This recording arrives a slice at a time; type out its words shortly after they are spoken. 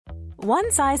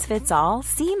One size fits all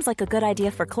seems like a good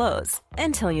idea for clothes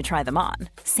until you try them on.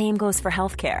 Same goes for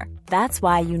healthcare. That's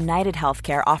why United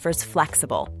Healthcare offers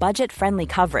flexible, budget-friendly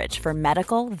coverage for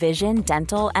medical, vision,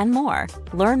 dental, and more.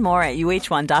 Learn more at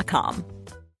uh1.com.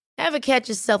 Ever catch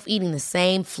yourself eating the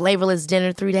same flavorless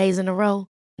dinner 3 days in a row?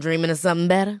 Dreaming of something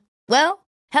better? Well,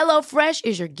 HelloFresh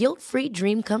is your guilt-free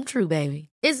dream come true, baby.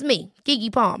 It's me,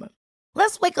 Keke Palmer.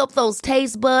 Let's wake up those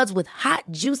taste buds with hot,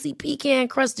 juicy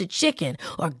pecan-crusted chicken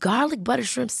or garlic butter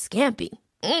shrimp scampi.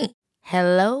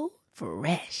 Hello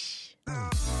Fresh.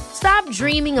 Stop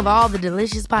dreaming of all the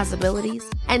delicious possibilities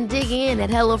and dig in at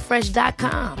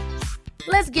HelloFresh.com.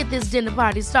 Let's get this dinner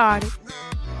party started.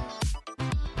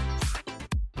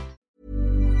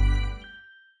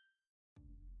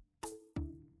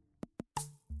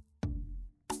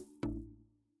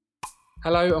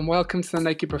 Hello and welcome to the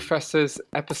Naked Professors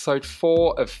episode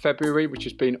 4 of February, which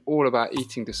has been all about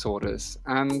eating disorders.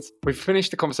 And we've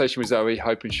finished the conversation with Zoe,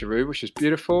 Hope and Sharu, which was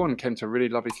beautiful and came to a really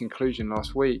lovely conclusion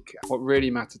last week. What really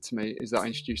mattered to me is that I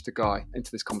introduced a guy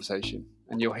into this conversation.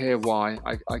 And you'll hear why.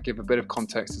 I give a bit of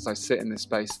context as I sit in this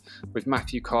space with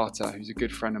Mathew Carter, who's a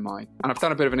good friend of mine. And I've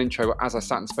done a bit of an intro as I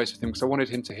sat in space with him because I wanted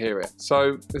him to hear it.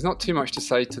 So there's not too much to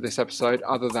say to this episode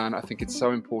other than I think it's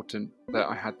so important that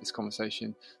I had this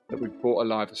conversation, that we brought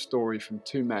alive a story from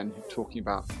two men who are talking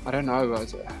about, I don't know,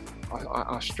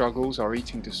 our struggles, our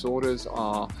eating disorders,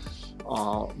 our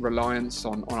reliance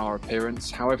on our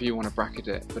appearance, however you want to bracket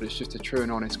it. But it's just a true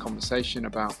and honest conversation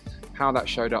about how that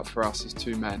showed up for us as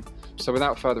two men. So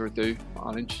without further ado,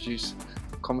 I'll introduce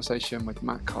a conversation with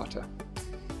Matt Carter.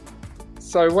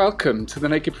 So welcome to the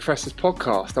Naked Professors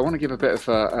podcast. I want to give a bit of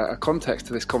a context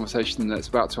to this conversation that's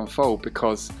about to unfold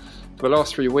because for the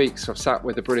last 3 weeks I've sat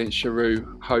with the brilliant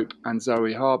Sharu, Hope and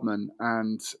Zoe Hardman,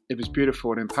 and it was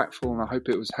beautiful and impactful, and I hope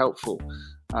it was helpful.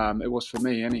 It was for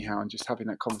me anyhow, and just having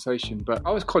that conversation. But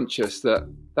I was conscious that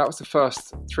was the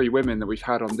first 3 women that we've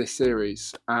had on this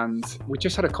series, and we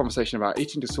just had a conversation about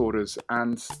eating disorders,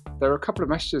 and there are a couple of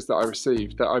messages that I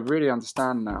received that I really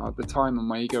understand now. At the time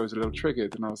my ego was a little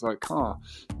triggered and I was like,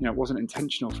 it wasn't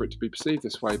intentional for it to be perceived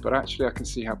this way, but actually I can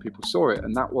see how people saw it.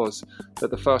 And that was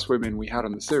that the first women we had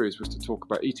on the series was to talk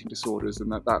about eating disorders, and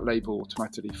that label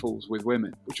automatically falls with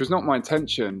women, which was not my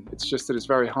intention. It's just that it's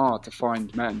very hard to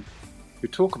find men who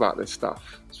talk about this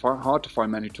stuff. It's hard to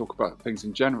find men who talk about things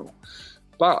in general.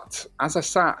 But as I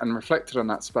sat and reflected on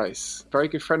that space, a very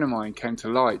good friend of mine came to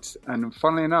light. And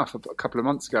funnily enough, a couple of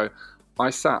months ago,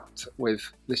 I sat with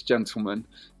this gentleman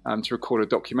to record a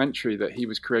documentary that he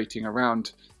was creating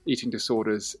around eating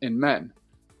disorders in men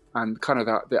and kind of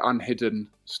the unhidden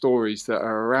stories that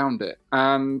are around it.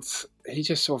 And he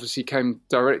just obviously came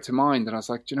direct to mind, and I was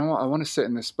like, do you know what? I want to sit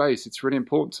in this space. It's really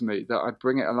important to me that I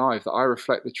bring it alive, that I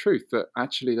reflect the truth, that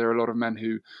actually there are a lot of men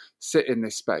who sit in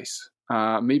this space.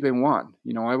 Me being one.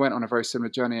 I went on a very similar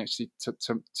journey actually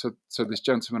to this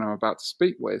gentleman I'm about to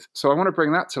speak with. So I want to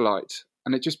bring that to light,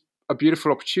 and it just a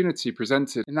beautiful opportunity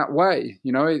presented in that way.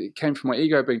 It came from my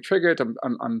ego being triggered.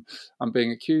 I'm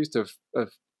being accused of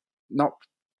not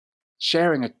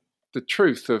sharing the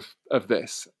truth of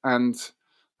this, and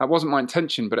that wasn't my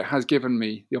intention, but it has given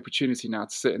me the opportunity now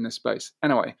to sit in this space.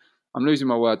 Anyway, I'm losing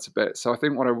my words a bit, so I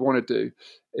think what I want to do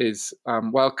is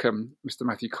welcome Mr.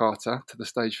 Mathew Carter to the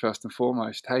stage first and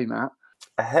foremost. Hey, Matt.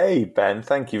 Hey, Ben.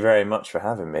 Thank you very much for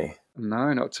having me.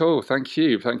 No, not at all. Thank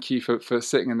you. Thank you for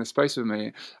sitting in this space with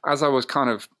me. As I was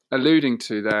kind of alluding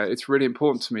to there, it's really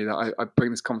important to me that I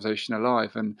bring this conversation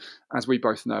alive. And as we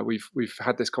both know, we've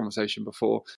had this conversation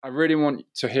before. I really want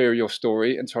to hear your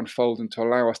story and to unfold and to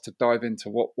allow us to dive into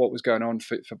what was going on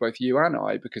for both you and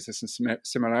I, because there's some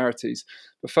similarities.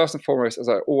 But first and foremost, as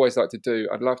I always like to do,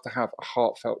 I'd love to have a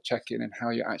heartfelt check-in and how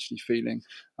you're actually feeling.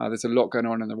 There's a lot going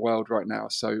on in the world right now.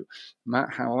 So,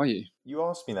 Matt, how are you? You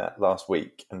asked me that last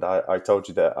week, and I told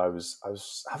you that I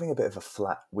was having a bit of a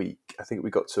flat week. I think we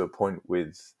got to a point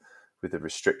with the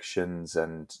restrictions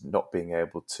and not being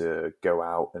able to go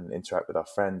out and interact with our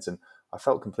friends, and I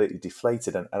felt completely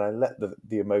deflated, and I let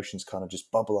the emotions kind of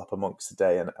just bubble up amongst the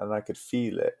day, and I could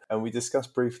feel it. And we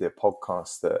discussed briefly a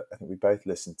podcast that I think we both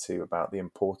listened to about the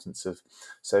importance of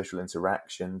social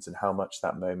interactions and how much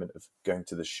that moment of going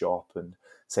to the shop and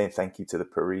saying thank you to the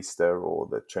barista or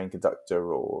the train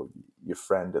conductor or your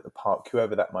friend at the park,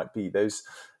 whoever that might be, those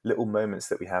little moments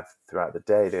that we have throughout the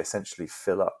day, they essentially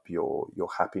fill up your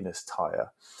happiness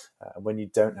tire. And when you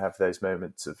don't have those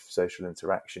moments of social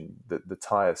interaction, the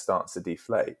tire starts to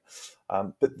deflate.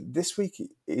 But this week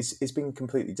is been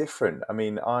completely different. I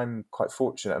mean, I'm quite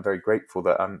fortunate and very grateful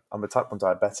that I'm a type 1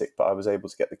 diabetic, but I was able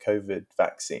to get the COVID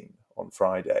vaccine on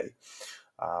Friday.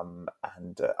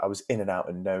 and I was in and out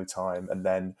in no time. And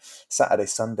then Saturday,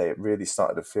 Sunday, it really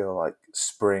started to feel like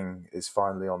spring is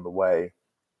finally on the way.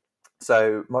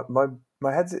 So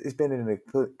my head has been in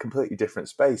a completely different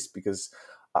space because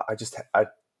I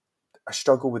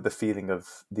struggle with the feeling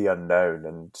of the unknown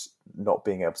and not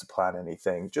being able to plan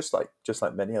anything, just like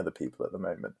many other people at the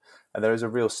moment. And there is a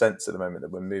real sense at the moment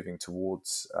that we're moving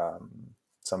towards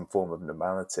some form of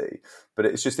normality. But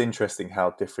it's just interesting how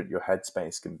different your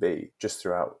headspace can be just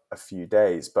throughout a few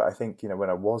days. But I think, when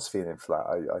I was feeling flat,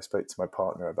 I spoke to my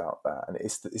partner about that, and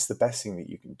it's the best thing that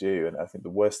you can do. And I think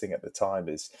the worst thing at the time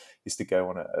is to go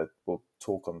on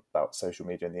talk about social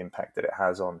media and the impact that it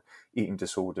has on eating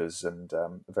disorders, and a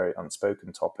very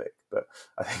unspoken topic. But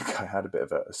I think I had a bit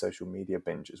of a social media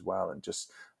binge as well, and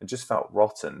just felt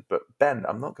rotten. But Ben,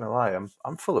 I'm not going to lie,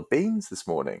 I'm full of beans this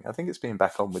morning. I think it's being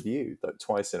back on with you like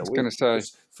twice in a week. I was going to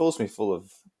say, it fills me full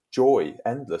of joy,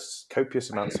 endless,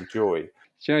 copious amounts of joy.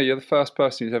 You're the first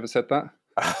person who's ever said that.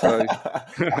 So.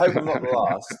 I hope I'm not the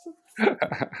last.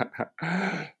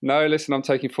 No, listen, I'm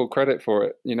taking full credit for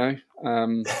it. I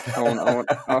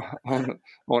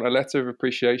want a letter of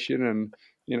appreciation, and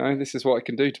this is what I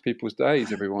can do to people's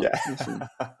days. Everyone, listen.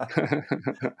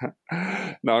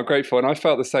 No, I'm grateful, and I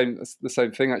felt the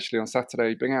same thing actually on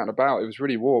Saturday. Being out and about, it was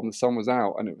really warm. The sun was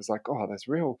out, and it was like, oh, there's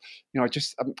real. I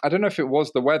don't know if it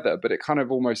was the weather, but it kind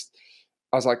of almost.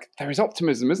 I was like, there is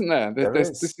optimism, isn't there?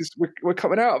 We're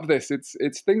coming out of this.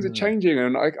 It's things are changing,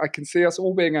 and I can see us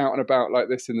all being out and about like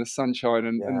this in the sunshine,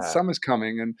 and summer's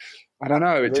coming, and I don't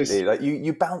know. It just like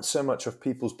you bounce so much off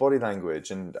people's body language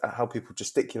and how people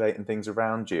gesticulate and things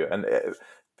around you, and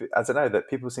I don't know, that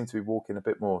people seem to be walking a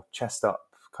bit more chest up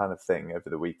kind of thing over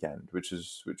the weekend, which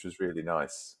was really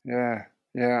nice. Yeah,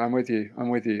 I'm with you.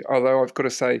 Although I've got to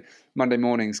say, Monday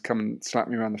mornings come and slap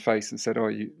me around the face and said, "Oh,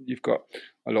 you've got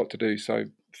a lot to do, so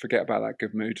forget about that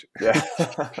good mood." Yeah,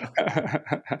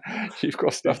 you've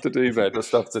got stuff to do, Ben. You've got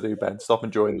stuff to do, Ben. Stop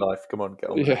enjoying life. Come on, get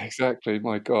on. Yeah, exactly.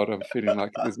 My God, I'm feeling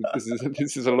like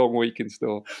this is a long week in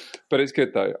store, but it's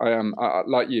good though. I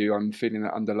like you. I'm feeling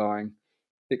that underlying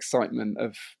excitement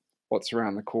of what's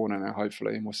around the corner now,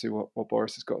 hopefully, and we'll see what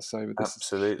Boris has got to say with this.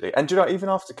 Absolutely. And even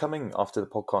after the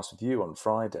podcast with you on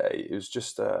Friday, it was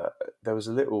just there was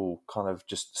a little kind of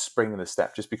just spring in the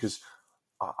step, just because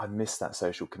I miss that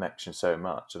social connection so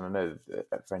much. And I know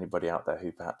that for anybody out there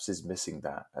who perhaps is missing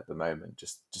that at the moment,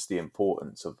 just the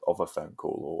importance of a phone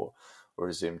call or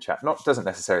a Zoom chat. Doesn't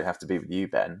necessarily have to be with you,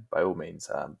 Ben, by all means,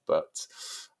 but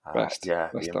best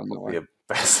yeah, done that way.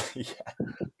 Best, yeah.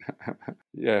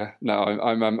 Yeah, no,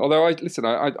 I'm. Although I've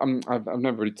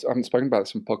never really, I haven't spoken about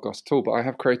this on podcasts at all, but I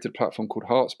have created a platform called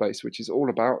Heartspace, which is all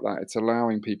about that. It's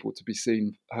allowing people to be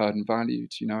seen, heard, and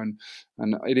valued.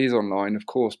 And it is online, of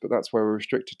course, but that's where we're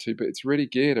restricted to. But it's really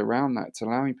geared around that. It's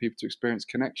allowing people to experience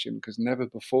connection, because never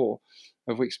before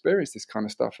have we experienced this kind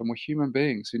of stuff. And we're human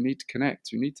beings who need to connect,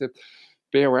 who need to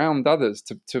be around others.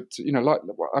 To like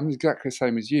I'm exactly the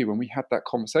same as you. When we had that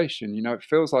conversation, it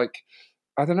feels like,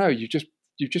 I don't know, you've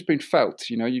just been felt,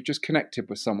 you've just connected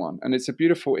with someone, and it's a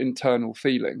beautiful internal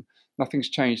feeling. Nothing's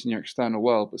changed in your external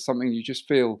world, but something you just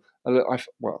feel a little.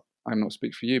 I'm not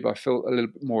speaking for you, but I feel a little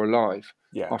bit more alive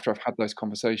after I've had those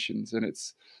conversations, and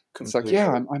it's like,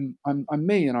 yeah, I'm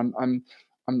me, and I'm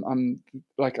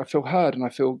like, I feel heard and I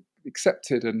feel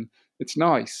accepted, and it's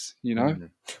nice, Mm-hmm.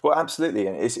 Well, absolutely,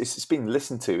 and it's being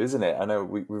listened to, isn't it? I know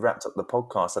we wrapped up the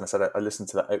podcast, and I said I listened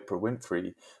to that Oprah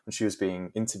Winfrey when she was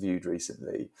being interviewed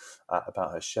recently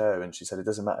about her show, and she said it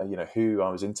doesn't matter, who I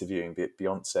was interviewing, be it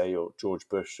Beyonce or George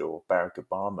Bush or Barack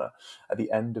Obama. At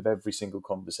the end of every single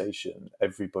conversation,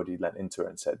 everybody leant into her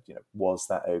and said, was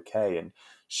that okay? And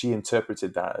she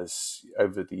interpreted that as,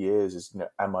 over the years, as,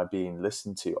 am I being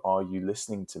listened to? Are you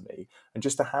listening to me? And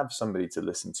just to have somebody to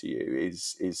listen to you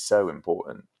is so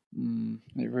important.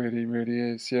 It really, really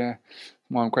is. Yeah.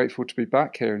 Well, I'm grateful to be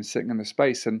back here and sitting in the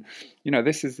space. And,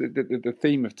 this is the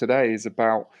theme of today is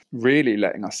about really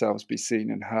letting ourselves be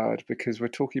seen and heard, because we're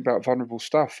talking about vulnerable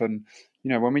stuff. And,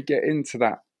 when we get into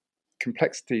that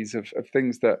complexities of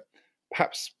things that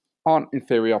perhaps aren't in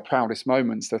theory our proudest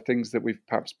moments, they're things that we've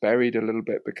perhaps buried a little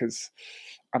bit because,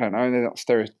 I don't know, they're not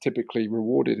stereotypically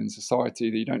rewarded in society.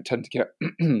 That you don't tend to get,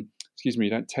 you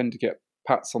don't tend to get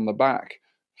pats on the back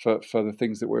for the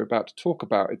things that we're about to talk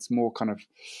about. It's more kind of,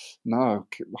 no,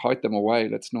 hide them away.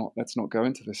 Let's not go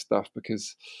into this stuff,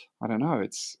 because I don't know,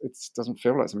 it doesn't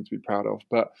feel like something to be proud of.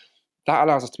 But that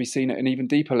allows us to be seen at an even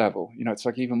deeper level. It's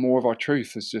like even more of our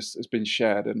truth has been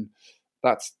shared, and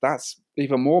that's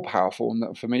even more powerful. And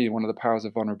that, for me, one of the powers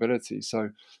of vulnerability. So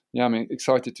yeah, I'm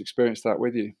excited to experience that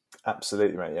with you.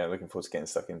 Absolutely, mate. Yeah, looking forward to getting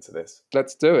stuck into this.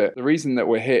 Let's do it. The reason that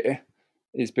we're here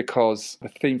is because the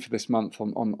theme for this month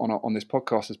on this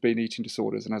podcast has been eating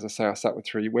disorders. And as I say, I sat with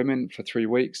 3 women for 3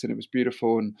 weeks, and it was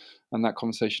beautiful, and that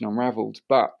conversation unraveled.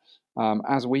 But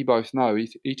as we both know,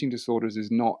 eating disorders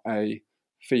is not a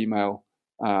female,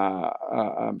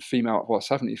 well,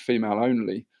 certainly female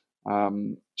only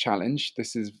challenge.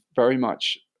 This is very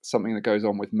much something that goes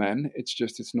on with men. It's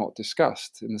just it's not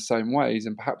discussed in the same ways,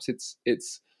 and perhaps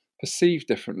it's perceived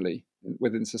differently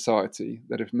within society.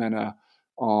 That if men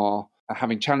are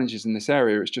having challenges in this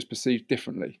area, it's just perceived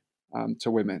differently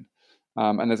to women.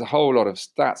 And there's a whole lot of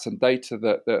stats and data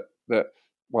that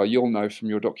well, you'll know from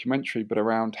your documentary, but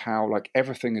around how like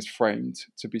everything is framed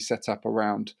to be set up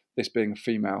around this being a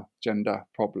female gender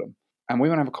problem. And we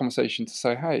want to have a conversation to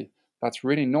say, hey, that's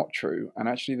really not true. And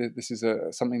actually, this is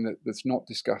something that's not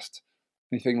discussed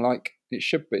anything like it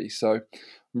should be. So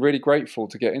I'm really grateful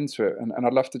to get into it. And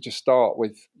I'd love to just start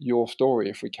with your story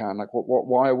if we can. Like,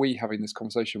 why are we having this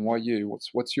conversation? Why you?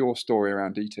 What's your story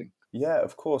around eating? Yeah,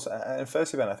 of course. And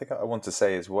firstly, Ben, I think I want to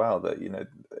say as well that, you know,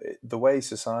 the way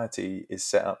society is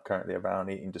set up currently around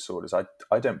eating disorders,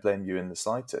 I don't blame you in the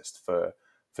slightest for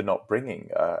not bringing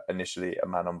initially a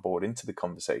man on board into the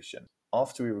conversation.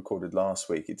 After we recorded last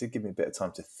week, it did give me a bit of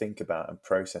time to think about and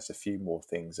process a few more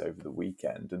things over the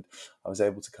weekend. And I was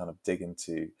able to kind of dig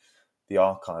into the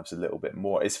archives a little bit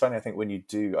more. It's funny, I think when you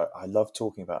do, I love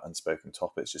talking about unspoken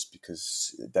topics just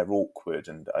because they're awkward,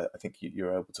 and I think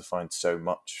you're able to find so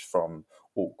much from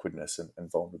awkwardness and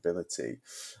vulnerability.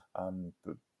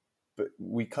 But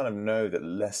we kind of know that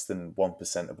less than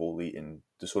 1% of all eating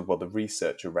disorder, well, the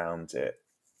research around it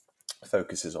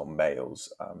focuses on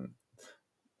males.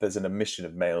 There's an omission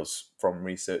of males from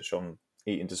research on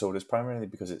eating disorders, primarily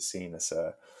because it's seen as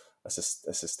a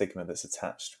stigma that's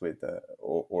attached with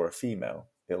or a female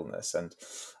illness. And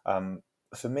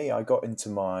for me, I got into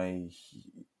the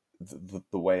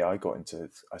way I got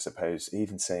into, I suppose,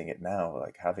 even saying it now,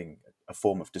 like having a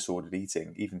form of disordered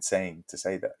eating, even to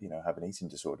say that, you know, have an eating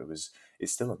disorder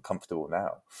it's still uncomfortable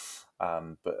now.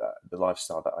 But the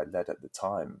lifestyle that I led at the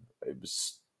time, it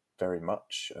was very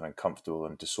much an uncomfortable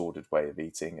and disordered way of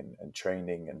eating and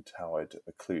training, and how I'd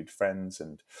occlude friends.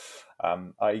 And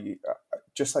I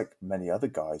just like many other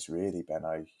guys, really, Ben,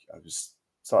 I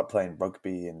started playing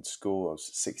rugby in school. I was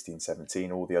 16,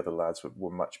 17. All the other lads were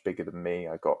much bigger than me.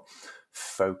 I got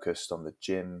focused on the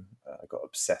gym. I got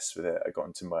obsessed with it. I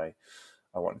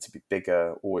wanted to be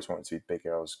bigger, always wanted to be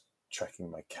bigger. I was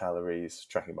tracking my calories,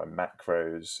 tracking my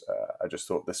macros. I just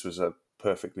thought this was a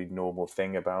perfectly normal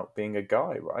thing about being a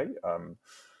guy, right?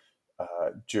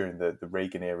 During the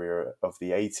Reagan era of the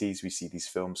 80s, we see these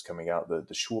films coming out, the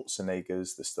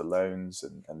Schwarzeneggers, the Stallones,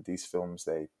 and these films,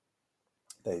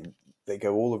 they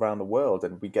go all around the world,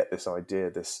 and we get this idea,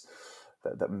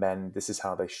 that men, this is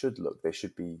how they should look. They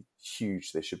should be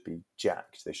huge, they should be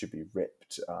jacked, they should be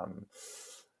ripped.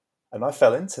 And I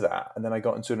fell into that, and then I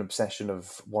got into an obsession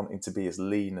of wanting to be as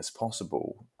lean as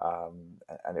possible,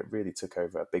 and it really took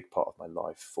over a big part of my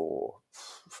life for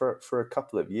a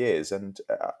couple of years. And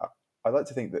I like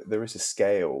to think that there is a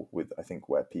scale with, I think,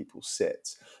 where people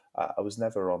sit. I was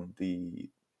never on the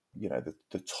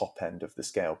top end of the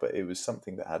scale, but it was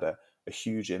something that had a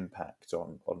huge impact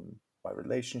on my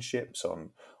relationships,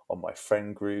 on my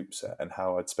friend groups, and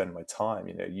how I'd spend my time.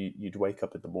 You know, you'd wake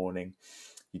up in the morning,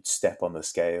 you'd step on the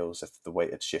scales. If the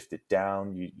weight had shifted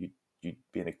down, you'd be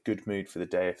in a good mood for the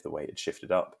day. If the weight had shifted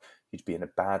up, you'd be in a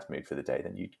bad mood for the day.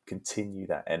 Then you'd continue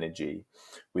that energy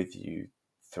with you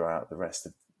throughout the rest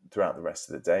of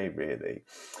the day, really.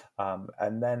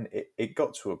 And then it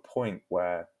got to a point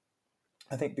where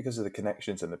I think, because of the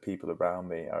connections and the people around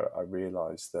me, I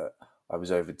realized that I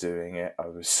was overdoing it. I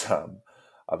was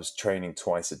training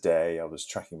twice a day. I was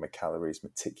tracking my calories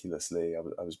meticulously. I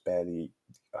was barely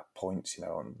at points,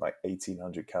 on like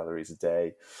 1,800 calories a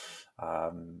day.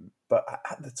 But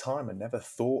at the time, I never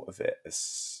thought of it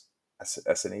as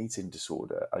an eating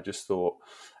disorder. I just thought,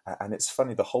 and it's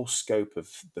funny, the whole scope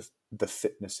of the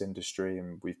fitness industry,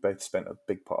 and we've both spent a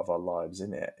big part of our lives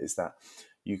in it, is that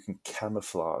you can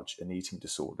camouflage an eating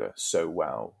disorder so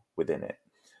well within it.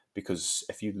 Because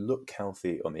if you look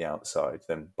healthy on the outside,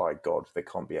 then by God, there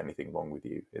can't be anything wrong with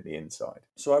you in the inside.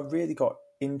 So I really got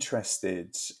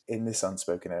interested in this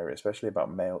unspoken area, especially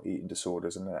about male eating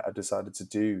disorders, and I decided to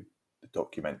do the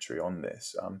documentary on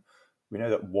this. We know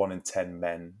that 1 in 10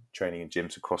 men training in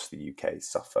gyms across the UK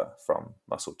suffer from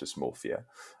muscle dysmorphia.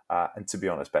 And to be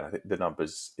honest, Ben, I think the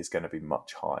numbers is going to be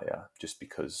much higher, just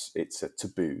because it's a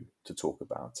taboo to talk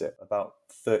about it. About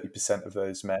 30% of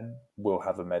those men will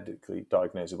have a medically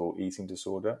diagnosable eating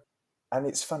disorder. And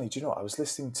it's funny, do you know what? I was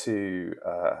listening to,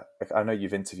 I know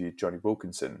you've interviewed Johnny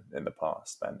Wilkinson in the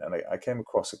past, Ben, and I came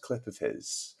across a clip of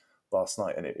his last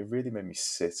night, and it really made me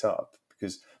sit up,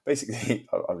 because basically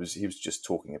he was just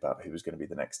talking about who was going to be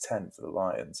the next 10 for the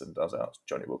Lions, and I was like, oh,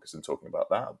 Johnny Wilkinson talking about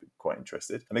that, I'd be quite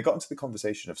interested. And they got into the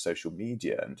conversation of social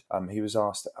media, and he was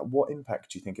asked, what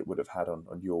impact do you think it would have had on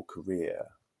your career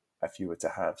if you were to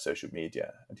have social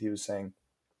media? And he was saying,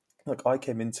 look, I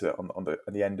came into it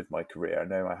at the end of my career. I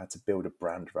know I had to build a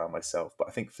brand around myself, but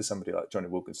I think for somebody like Johnny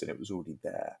Wilkinson, it was already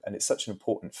there. And it's such an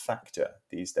important factor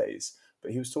these days.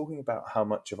 But he was talking about how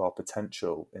much of our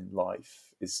potential in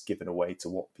life is given away to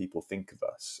what people think of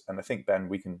us. And I think, Ben,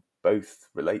 we can both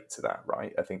relate to that,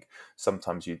 right? I think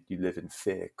sometimes you live in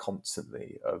fear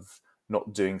constantly of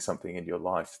not doing something in your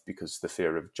life because the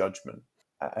fear of judgment.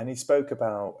 And he spoke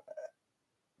about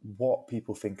what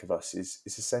people think of us is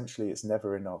essentially, it's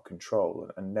never in our control,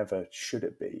 and never should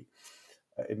it be.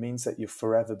 It means that you're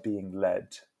forever being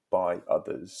led by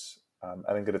others. And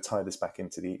I'm going to tie this back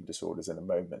into the eating disorders in a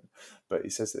moment. But he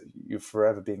says that you're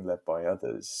forever being led by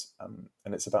others.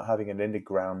 And it's about having an inner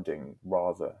grounding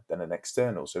rather than an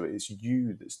external. So it's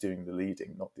you that's doing the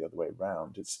leading, not the other way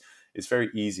around. It's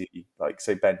very easy. Like,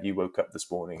 say, Ben, you woke up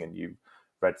this morning and you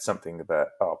read something about,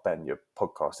 oh, Ben, your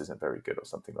podcast isn't very good, or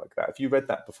something like that. If you read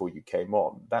that before you came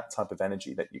on, that type of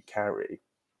energy that you carry,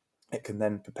 it can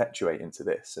then perpetuate into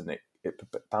this, and it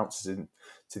bounces in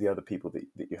to the other people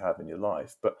that you have in your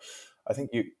life. But I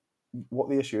think what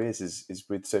the issue is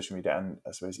with social media, and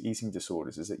I suppose eating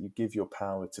disorders, is that you give your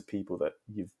power to people that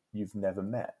you've never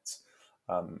met.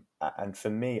 And for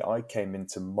me, I came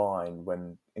into mine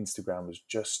when Instagram was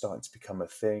just starting to become a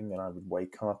thing, and I would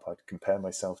wake up, I'd compare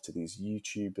myself to these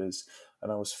YouTubers, and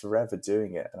I was forever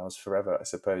doing it. And I was forever, I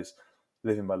suppose,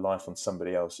 living my life on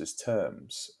somebody else's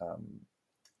terms.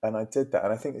 And I did that.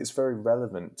 And I think it's very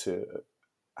relevant to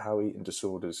how eating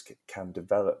disorders can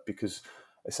develop, because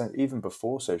even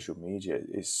before social media,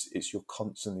 you're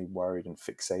constantly worried and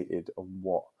fixated on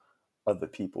what other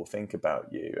people think about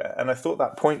you. And I thought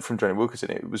that point from Johnny Wilkinson,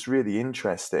 it was really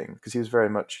interesting, because he was very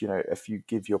much, if you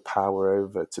give your power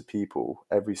over to people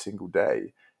every single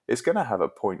day, it's going to have a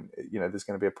point, there's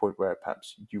going to be a point where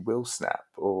perhaps you will snap,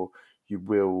 or you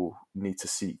will need to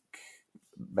seek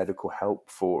medical help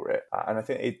for it. And I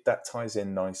think that ties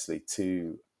in nicely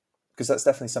to, because that's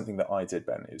definitely something that I did,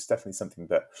 Ben. It was definitely something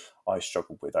that I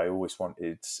struggled with. I always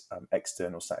wanted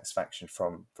external satisfaction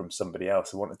from somebody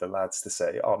else. I wanted the lads to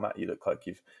say, "Oh, Matt, you look like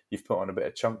you've put on a bit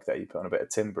of chunk there. You put on a bit of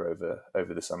timber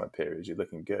over the summer period. You're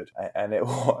looking good." And I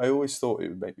always thought it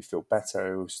would make me feel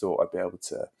better. I always thought I'd be able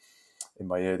to, in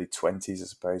my early 20s, I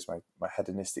suppose, my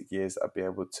hedonistic years, that I'd be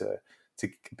able to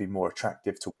be more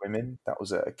attractive to women. That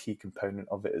was a key component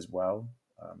of it as well.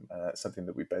 And that's something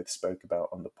that we both spoke about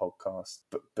on the podcast.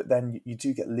 But then you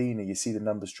do get leaner. You see the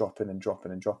numbers dropping and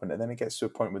dropping and dropping. And then it gets to a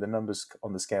point where the numbers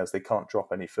on the scales, they can't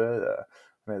drop any further.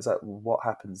 And it's like, well, what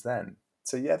happens then?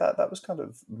 So yeah, that was kind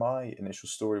of my initial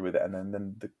story with it. And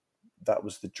then that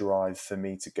was the drive for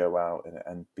me to go out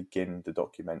and begin the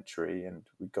documentary. And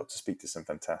we got to speak to some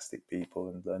fantastic people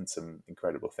and learn some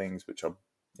incredible things, which I'm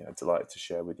delighted to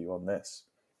share with you on this.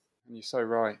 And you're so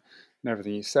right in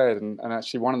everything you said. And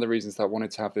actually, one of the reasons that I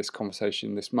wanted to have this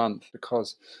conversation this month,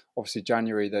 because obviously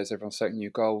January, there's everyone setting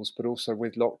new goals, but also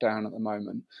with lockdown at the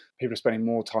moment, people are spending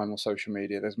more time on social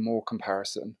media. There's more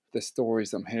comparison. There's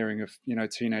stories that I'm hearing of,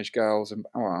 teenage girls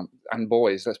and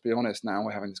boys, let's be honest now,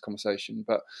 we're having this conversation,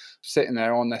 but sitting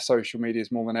there on their social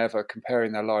medias more than ever,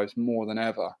 comparing their lives more than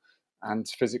ever, and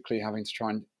physically having to try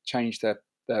and change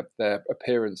their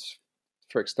appearance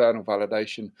for external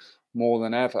validation more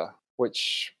than ever,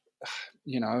 which,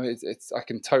 it's I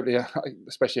can totally,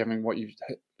 especially having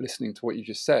listening to what you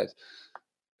just said,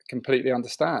 completely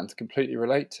understand, completely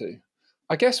relate to.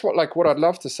 I guess what I'd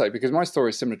love to say, because my story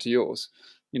is similar to yours,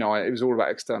 it was all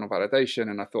about external validation,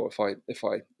 and I thought if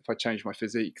I changed my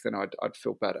physique, then I'd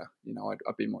feel better,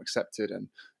 I'd be more accepted, and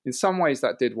in some ways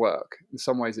that did work. In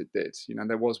some ways it did.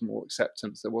 There was more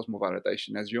acceptance, there was more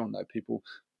validation. As you all know, people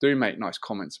do make nice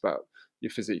comments about your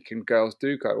physique, and girls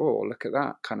do go, "Oh, look at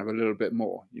that," kind of a little bit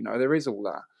more. There is all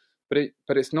that,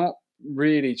 but it's not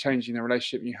really changing the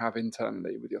relationship you have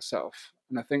internally with yourself.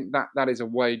 And I think that is a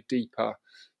way deeper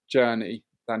journey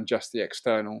than just the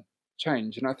external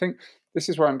change. And I think this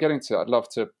is where I'm getting to. I'd love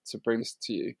to bring this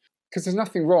to you, because there's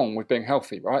nothing wrong with being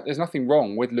healthy, right? There's nothing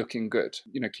wrong with looking good,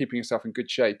 keeping yourself in good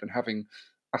shape and having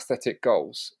aesthetic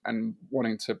goals and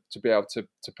wanting to be able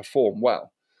to perform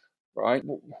well. Right?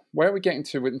 Where are we getting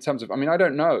to in terms of, I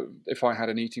don't know if I had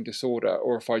an eating disorder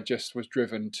or if I just was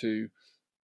driven to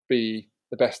be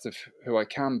the best of who I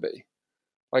can be.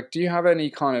 Do you have any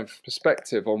kind of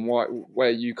perspective on where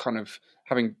you kind of,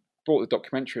 having brought the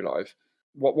documentary live,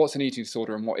 what's an eating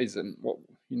disorder and what isn't?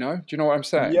 Do you know what I'm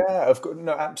saying? Yeah, of course.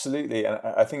 No, absolutely. And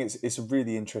I think it's a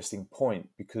really interesting point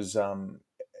because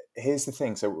here's the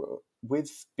thing. So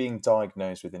with being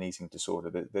diagnosed with an eating disorder,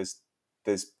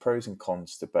 there's pros and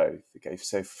cons to both. Okay,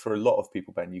 so for a lot of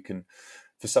people, Ben,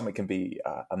 for some it can be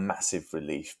a massive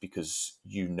relief because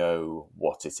you know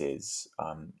what it is.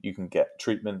 You can get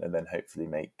treatment and then hopefully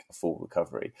make a full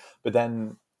recovery. But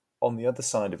then on the other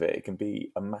side of it, it can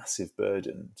be a massive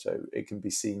burden. So it can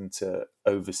be seen to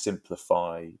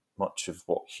oversimplify much of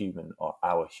what human or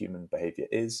our human behavior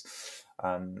is.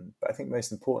 But I think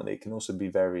most importantly, it can also be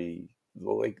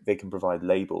they can provide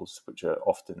labels which are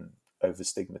often over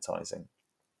stigmatizing.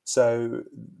 So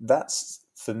that's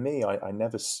for me. I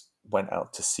never went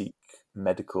out to seek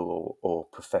medical or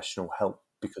professional help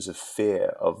because of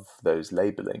fear of those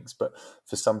labelings. But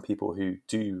for some people who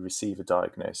do receive a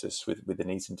diagnosis with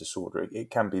an eating disorder, it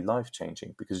can be life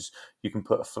changing because you can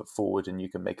put a foot forward and you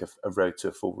can make a road to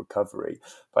a full recovery.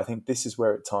 But I think this is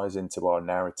where it ties into our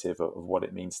narrative of what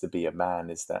it means to be a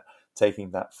man, is that taking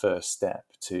that first step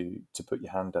to put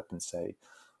your hand up and say,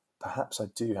 perhaps I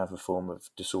do have a form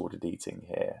of disordered eating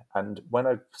here. And when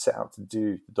I set out to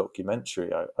do the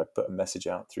documentary, I put a message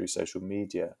out through social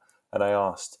media and I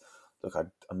asked, look,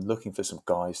 I'm looking for some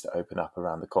guys to open up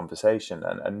around the conversation.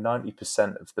 And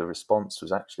 90% of the response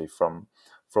was actually from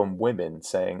women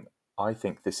saying, I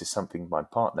think this is something my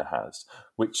partner has,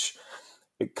 which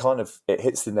it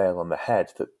hits the nail on the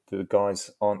head that the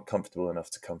guys aren't comfortable enough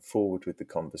to come forward with the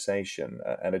conversation.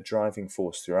 And a driving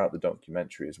force throughout the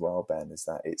documentary as well, Ben, is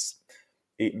that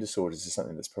eating disorders is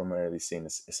something that's primarily seen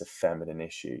as a feminine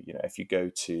issue. If you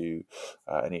go to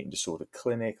an eating disorder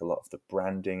clinic, a lot of the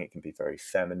branding, it can be very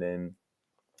feminine.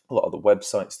 A lot of the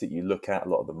websites that you look at, a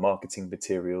lot of the marketing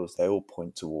materials, they all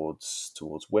point towards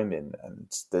women.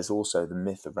 And there's also the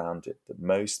myth around it that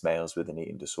most males with an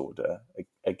eating disorder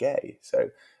are gay.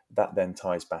 So that then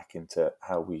ties back into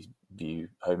how we view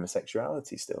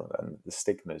homosexuality still and the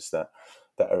stigmas that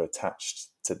are attached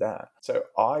to that. So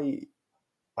I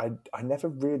never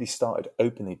really started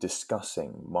openly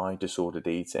discussing my disordered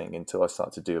eating until I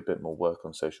started to do a bit more work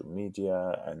on social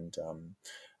media and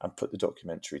put the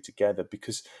documentary together,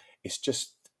 because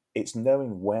it's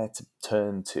knowing where to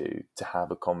turn to have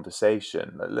a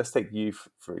conversation. Let's take you,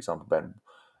 for example, Ben.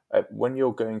 When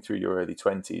you're going through your early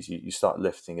 20s, you start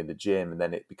lifting in the gym and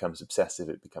then it becomes obsessive,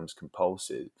 it becomes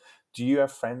compulsive. Do you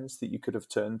have friends that you could have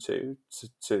turned to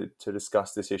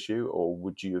discuss this issue, or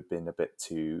would you have been a bit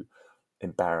too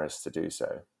embarrassed to do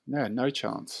so? Yeah, no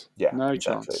chance. Yeah, No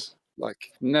exactly. chance.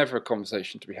 Like, never a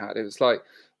conversation to be had. It was like,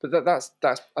 but that's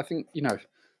I think,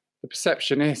 the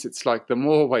perception is it's like the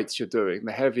more weights you're doing,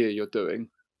 the heavier you're doing,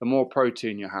 the more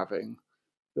protein you're having.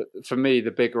 But for me, the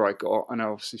bigger I got, and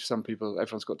obviously for some people,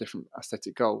 everyone's got different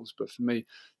aesthetic goals. But for me,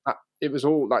 it was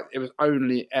all like, it was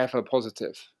only ever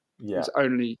positive. It Yeah, was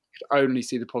only, you could only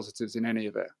see the positives in any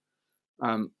of it.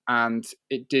 And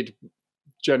it did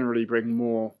generally bring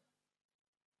more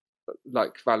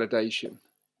like validation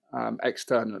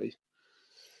externally.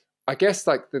 I guess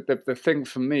like the thing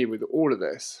for me with all of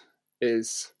this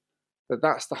is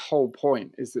that's the whole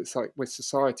point, is that it's like with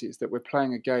society is that we're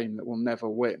playing a game that will never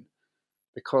win,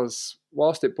 because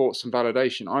whilst it brought some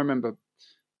validation, I remember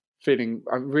feeling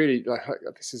I really like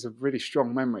this is a really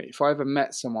strong memory. If I ever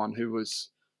met someone who was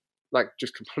like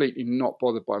just completely not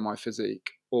bothered by my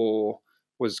physique or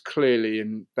was clearly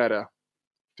in better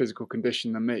physical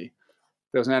condition than me,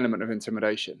 there was an element of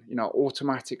intimidation.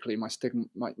 Automatically my stigma,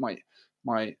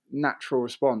 my natural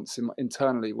response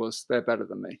internally was they're better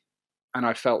than me, and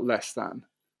I felt less than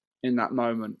in that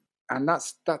moment. And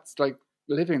that's like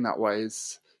living that way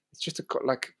is it's just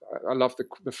like I love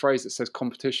the phrase that says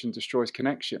competition destroys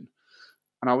connection,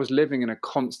 and I was living in a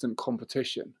constant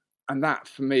competition, and that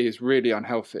for me is really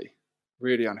unhealthy,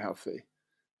 really unhealthy.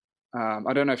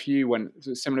 I don't know if you went, is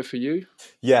it similar for you?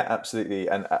 yeah, absolutely.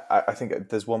 And I think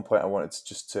there's one point I wanted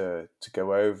to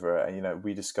go over, and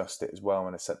we discussed it as well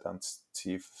when I sat down to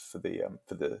you for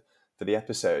the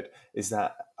episode. Is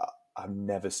that I'm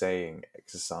never saying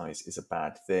exercise is a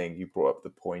bad thing. You brought up the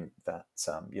point that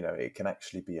it can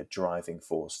actually be a driving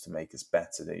force to make us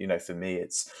better. For me,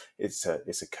 it's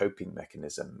a coping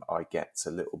mechanism. I get a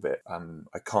little bit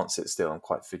I can't sit still. I'm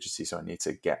quite fidgety, so I need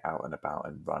to get out and about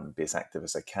and run, be as active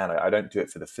as I can. I don't do it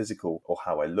for the physical or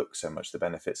how I look so much, the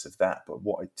benefits of that, but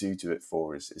what I do it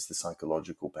for is the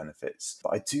psychological benefits.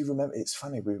 But I do remember, it's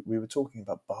funny, we were talking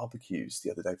about barbecues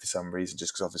the other day for some reason,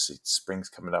 just because obviously spring's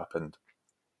coming up, and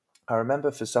I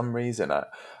remember for some reason,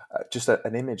 just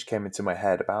an image came into my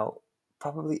head about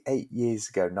probably 9 years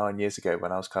ago,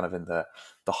 when I was kind of in the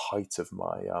height of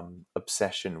my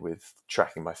obsession with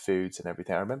tracking my foods and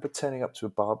everything. I remember turning up to a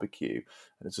barbecue,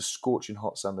 and it's a scorching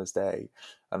hot summer's day,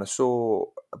 and I saw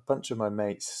a bunch of my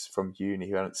mates from uni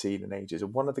who I hadn't seen in ages.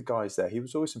 And one of the guys there, he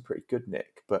was always in pretty good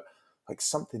nick, but like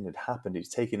something had happened. He's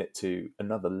taken it to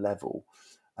another level.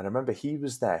 And I remember he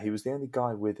was there. He was the only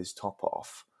guy with his top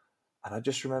off. And I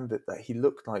just remembered that he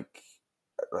looked like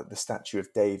the statue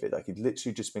of David, like he'd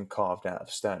literally just been carved out of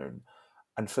stone.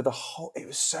 And for the whole, it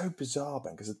was so bizarre,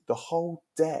 man, because the whole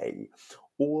day,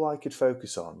 all I could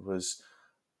focus on was,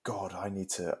 God, I need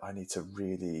to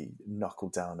really knuckle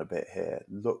down a bit here.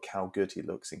 Look how good he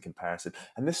looks in comparison.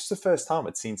 And this is the first time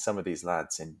I'd seen some of these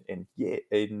lads in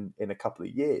a couple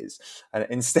of years. And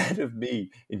instead of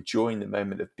me enjoying the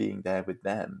moment of being there with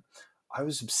them, I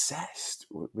was obsessed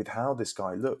with how this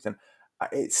guy looked. And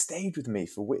it stayed with me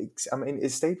for weeks. I mean, it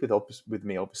stayed with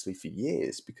me obviously for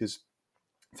years, because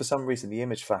for some reason the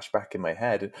image flashed back in my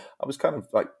head, and I was kind of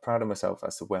like proud of myself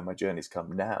as to where my journey's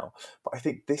come now. But I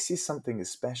think this is something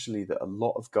especially that a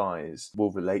lot of guys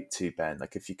will relate to, Ben.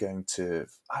 Like if you're going to,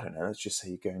 I don't know, let's just say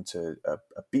you're going to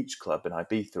a beach club in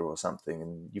Ibiza or something,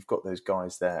 and you've got those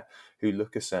guys there who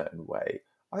look a certain way.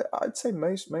 I'd say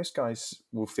most guys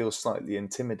will feel slightly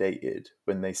intimidated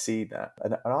when they see that.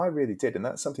 And I really did. And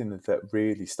that's something that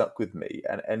really stuck with me.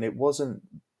 And it wasn't,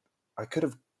 I could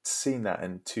have seen that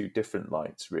in two different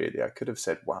lights, really. I could have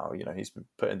said, wow, he's been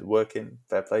putting the work in,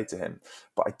 fair play to him.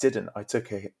 But I didn't.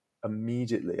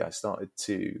 Immediately I started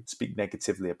to speak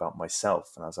negatively about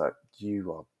myself. And I was like,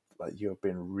 you've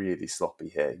been really sloppy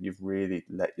here. You've really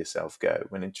let yourself go.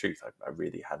 When in truth, I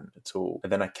really hadn't at all.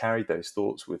 And then I carried those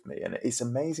thoughts with me. And it's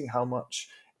amazing how much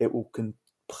it will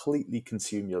completely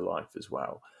consume your life as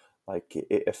well. Like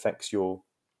it affects your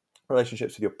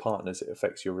relationships with your partners, it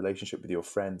affects your relationship with your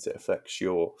friends, it affects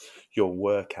your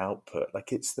work output.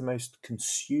 Like it's the most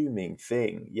consuming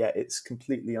thing, yet it's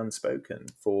completely unspoken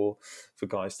for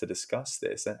guys to discuss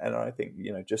this. And I think,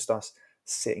 just us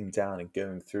sitting down and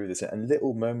going through this and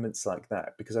little moments like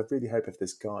that, because I really hope if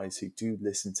there's guys who do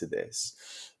listen to this,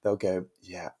 they'll go,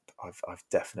 yeah, I've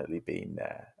definitely been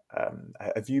there.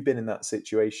 Have you been in that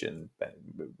situation, Ben,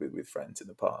 with friends in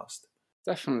the past?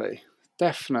 Definitely.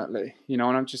 And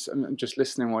I'm just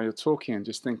listening while you're talking and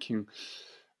just thinking,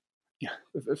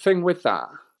 the thing with that,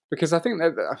 because I think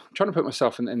that I'm trying to put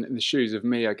myself in the shoes of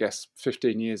me, I guess,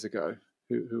 15 years ago,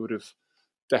 who would have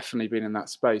definitely been in that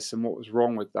space, and what was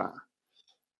wrong with that.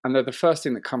 And the first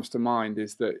thing that comes to mind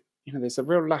is that, there's a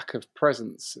real lack of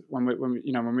presence when we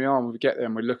get there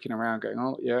and we're looking around going,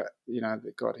 oh yeah,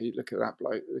 God, look at that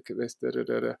bloke, look at this, da da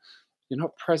da da. You're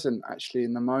not present actually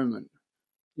in the moment.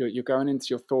 You're going into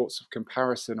your thoughts of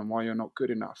comparison and why you're not good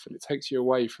enough, and it takes you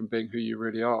away from being who you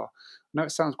really are. I know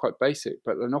it sounds quite basic,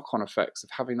 but the knock-on effects of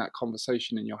having that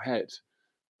conversation in your head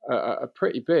are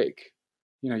pretty big.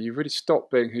 You really stop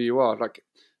being who you are. Like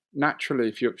naturally,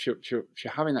 if you're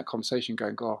having that conversation,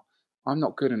 going, "God, I'm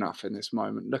not good enough in this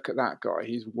moment. Look at that guy;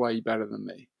 he's way better than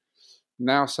me."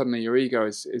 Now suddenly your ego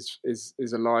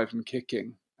is alive and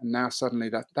kicking. And now suddenly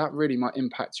that really might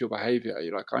impact your behavior.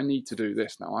 You're like, I need to do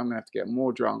this now. I'm going to have to get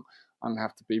more drunk. I'm going to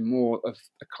have to be more of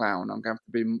a clown. I'm going to have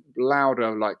to be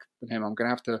louder than him. I'm going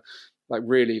to have to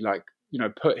really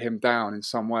put him down in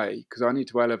some way because I need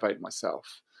to elevate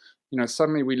myself.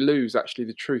 Suddenly we lose actually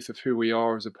the truth of who we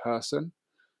are as a person,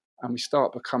 and we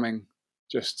start becoming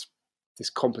just this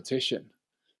competition.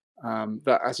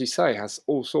 That, as you say, has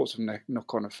all sorts of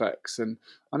knock-on effects. And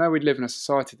I know we live in a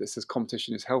society that says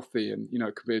competition is healthy and,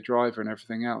 it could be a driver and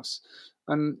everything else.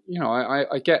 And,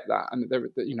 I get that. And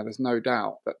there's no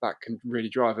doubt that can really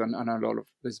drive. And I know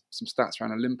there's some stats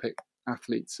around Olympic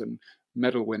athletes and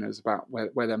medal winners about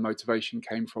where their motivation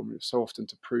came from. It was so often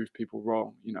to prove people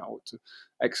wrong, or to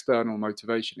external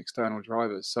motivation, external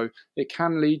drivers. So it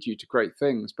can lead you to great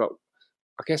things. But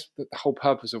I guess the whole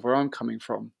purpose of where I'm coming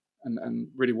from and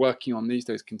really working on these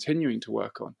days, continuing to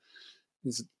work on,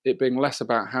 is it being less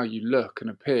about how you look and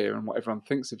appear and what everyone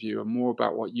thinks of you, and more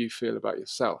about what you feel about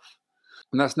yourself.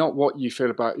 And that's not what you feel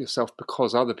about yourself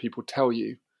because other people tell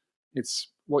you. It's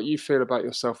what you feel about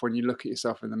yourself when you look at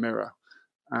yourself in the mirror,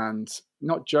 and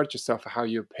not judge yourself for how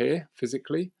you appear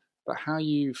physically, but how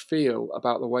you feel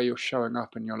about the way you're showing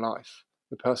up in your life,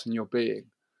 the person you're being,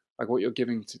 like what you're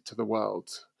giving to the world.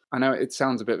 I know it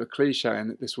sounds a bit of a cliche, and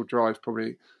that this will drive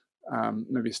probably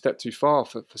maybe a step too far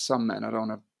for some men. I don't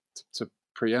want to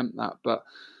preempt that, but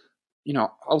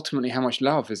ultimately, how much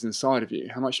love is inside of you?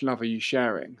 How much love are you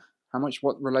sharing?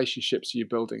 What relationships are you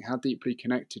building? How deeply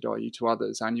connected are you to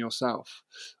others and yourself?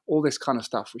 All this kind of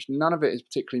stuff, which none of it is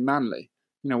particularly manly.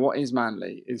 What is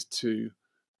manly is to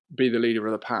be the leader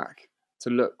of the pack, to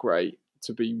look great,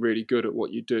 to be really good at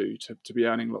what you do, to be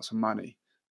earning lots of money,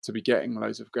 to be getting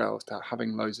loads of girls, to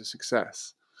having loads of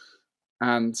success.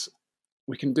 And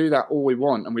we can do that all we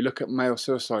want. And we look at male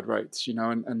suicide rates,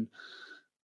 and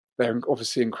they're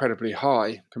obviously incredibly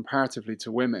high comparatively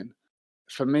to women.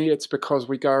 For me, it's because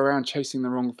we go around chasing the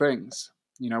wrong things.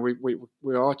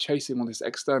 We are chasing all this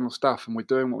external stuff, and we're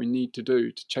doing what we need to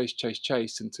do to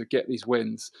chase, and to get these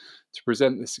wins, to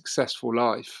present this successful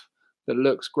life that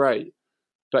looks great.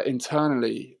 But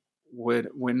internally, we're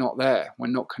not there. We're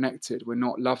not connected. We're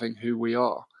not loving who we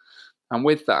are. And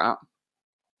with that,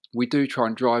 we do try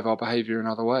and drive our behavior in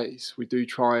other ways. We do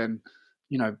try and,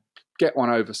 get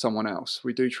one over someone else.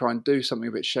 We do try and do something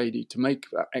a bit shady to make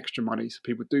that extra money so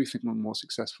people do think we're more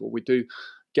successful. We do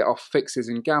get our fixes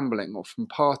in gambling or from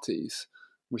parties.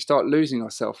 We start losing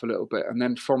ourselves a little bit. And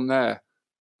then from there,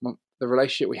 the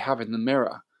relationship we have in the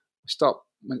mirror,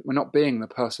 we're not being the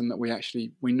person that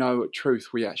we know at truth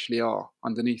we actually are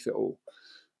underneath it all.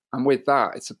 And with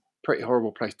that, it's a pretty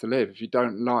horrible place to live. If you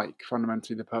don't like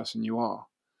fundamentally the person you are,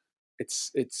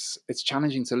 it's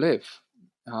challenging to live,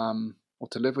 or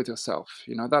to live with yourself.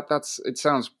 It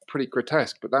sounds pretty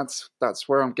grotesque, but that's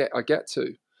where I get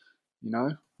to.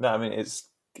 No, I mean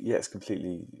it's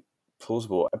completely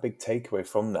plausible. A big takeaway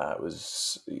from that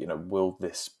was, will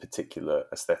this particular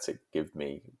aesthetic give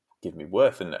me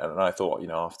worth? And I thought,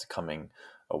 after coming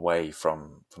away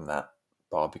from that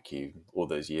barbecue all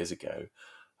those years ago,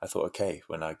 I thought, okay,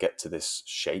 when I get to this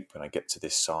shape, when I get to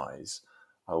this size,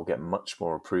 I will get much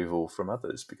more approval from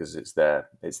others because it's their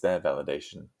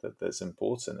validation that's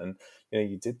important. And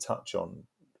you did touch on,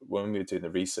 when we were doing the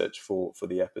research for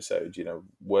the episode,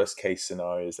 worst case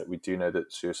scenarios that we do know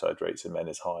that suicide rates in men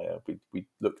is higher. We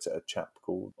looked at a chap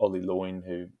called Ollie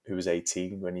Loyne who was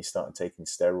 18 when he started taking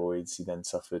steroids. He then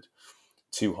suffered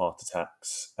 2 heart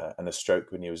attacks and a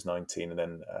stroke when he was 19, and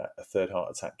then a third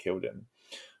heart attack killed him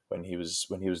when he was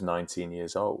 19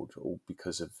 years old, all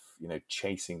because of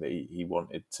chasing that he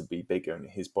wanted to be bigger, and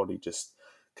his body just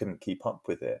couldn't keep up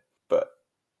with it. But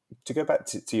to go back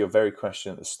to your very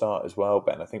question at the start as well,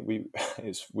 Ben, I think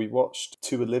we watched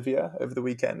To Olivia over the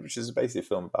weekend, which is basically a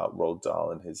film about Roald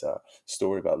Dahl and his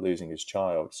story about losing his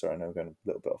child. So I know I'm going a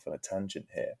little bit off on a tangent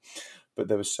here, but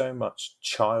there was so much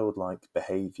childlike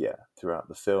behaviour throughout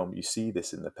the film. You see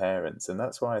this in the parents, and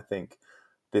that's why I think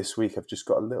this week I've just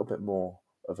got a little bit more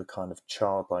of a kind of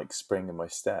childlike spring in my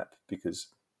step, because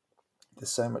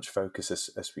there's so much focus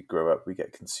as we grow up. We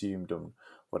get consumed on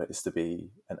what it is to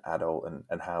be an adult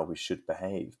and how we should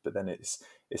behave, but then it's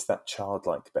that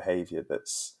childlike behaviour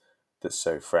that's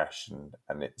so fresh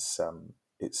and it's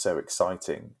so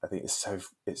exciting. I think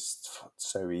it's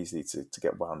so easy to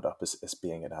get wound up as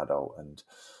being an adult, and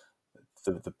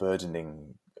the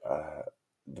burden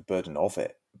of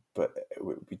it. But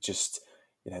we just,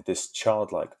 this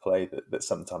childlike play that's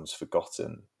sometimes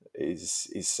forgotten is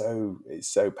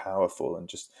so powerful, and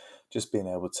just being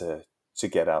able to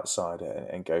get outside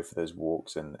and go for those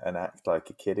walks and act like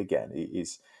a kid again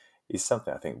is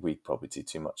something. I think we probably do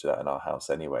too much of that in our house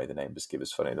anyway. The neighbours give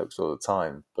us funny looks all the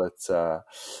time, but I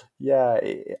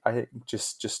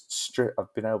just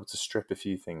I've been able to strip a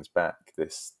few things back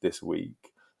this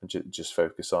week and just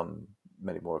focus on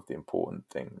many more of the important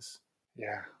things.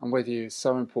 Yeah, I'm with you. It's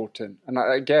so important. And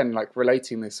again, like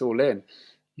relating this all in,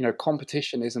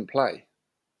 competition isn't play.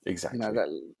 Exactly.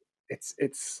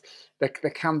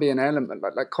 There can be an element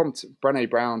like Brené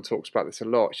Brown talks about this a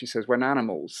lot. She says when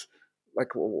animals, like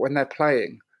when they're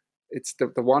playing, it's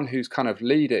the one who's kind of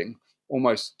leading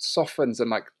almost softens and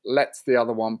like lets the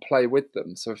other one play with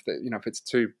them. So if if it's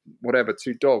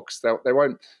two dogs, they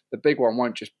won't, the big one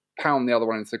won't just pound the other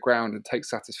one into the ground and take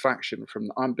satisfaction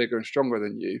from I'm bigger and stronger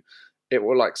than you. It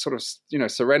will like sort of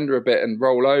surrender a bit and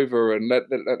roll over and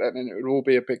and it will all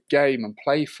be a big game and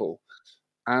playful.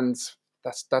 And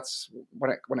that's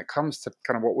when it comes to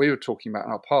kind of what we were talking about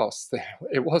in our past,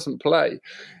 it wasn't play.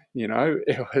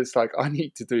 It was like, I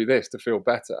need to do this to feel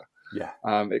better. Yeah.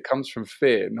 It comes from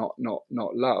fear, not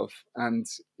love. And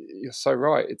you're so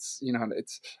right. It's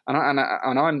I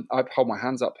hold my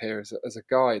hands up here as a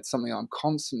guy. It's something I'm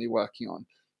constantly working on,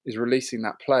 is releasing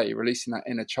that play, releasing that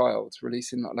inner child,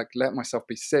 releasing that, like, let myself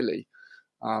be silly.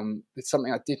 It's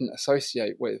something I didn't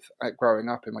associate with growing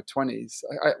up in my 20s.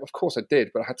 Of course I did,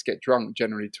 but I had to get drunk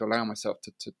generally to allow myself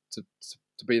to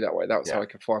be that way. That was how I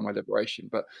could find my liberation.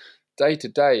 But day to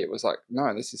day, it was like,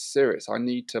 no, this is serious. I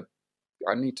need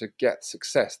to get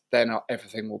success. Then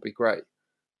everything will be great,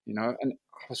 And I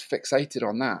was fixated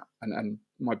on that, and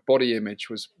my body image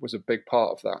was a big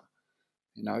part of that.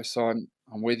 So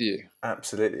I'm with you.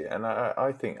 Absolutely. And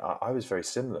I think I was very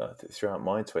similar throughout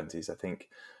my 20s. I think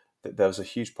there was a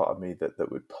huge part of me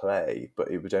that would play, but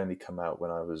it would only come out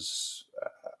when I was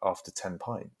after 10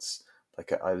 pints.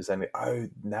 Like I was only, oh,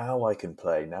 now I can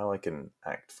play, now I can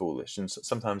act foolish. And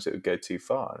sometimes it would go too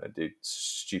far and I'd do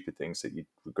stupid things that you'd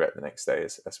regret the next day,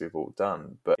 as we've all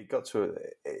done. But it got to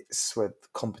it's where the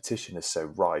competition is so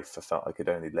rife. I felt I could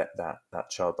only let that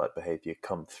childlike behaviour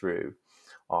come through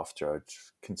after I'd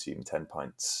consumed 10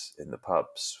 pints in the pub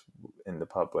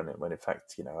when in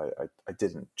fact, I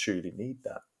didn't truly need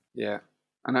that. Yeah.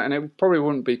 And it probably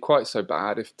wouldn't be quite so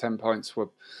bad if 10 pints were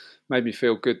made me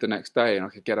feel good the next day and I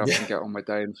could get up and get on my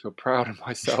day and feel proud of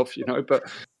myself, but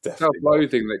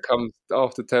self-loathing that comes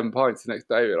after 10 pints the next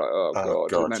day, you're like, oh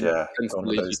God, and then it tends to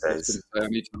lead you to say, I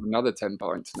need to have another 10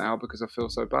 pints now because I feel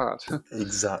so bad.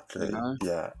 Exactly.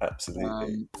 Yeah,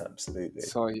 absolutely. Absolutely.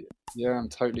 So yeah, I'm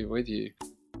totally with you.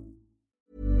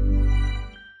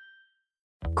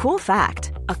 Cool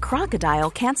fact, a crocodile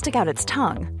can't stick out its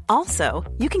tongue. Also,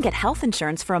 you can get health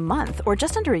insurance for a month or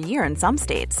just under a year in some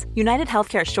states. United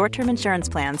Healthcare short-term insurance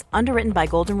plans, underwritten by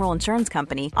Golden Rule Insurance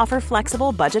Company, offer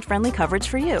flexible, budget-friendly coverage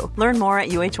for you. Learn more at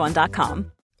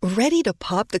uh1.com. Ready to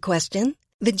pop the question?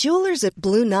 The jewelers at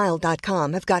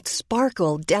BlueNile.com have got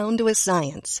sparkle down to a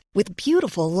science with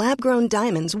beautiful lab-grown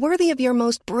diamonds worthy of your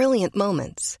most brilliant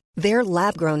moments. Their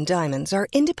lab-grown diamonds are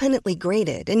independently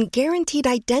graded and guaranteed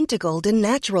identical to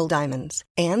natural diamonds,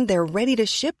 and they're ready to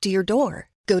ship to your door.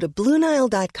 Go to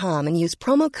BlueNile.com and use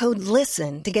promo code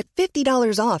LISTEN to get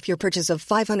 $50 off your purchase of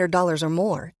 $500 or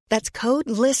more. That's code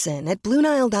LISTEN at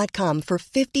BlueNile.com for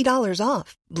 $50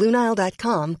 off.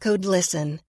 BlueNile.com, code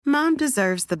LISTEN. Mom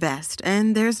deserves the best,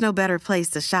 and there's no better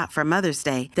place to shop for Mother's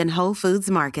Day than Whole Foods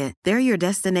Market. They're your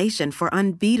destination for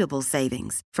unbeatable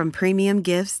savings, from premium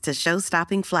gifts to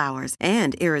show-stopping flowers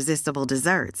and irresistible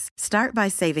desserts. Start by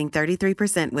saving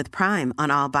 33% with Prime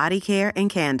on all body care and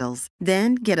candles.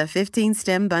 Then get a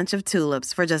 15-stem bunch of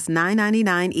tulips for just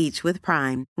 $9.99 each with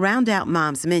Prime. Round out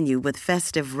Mom's menu with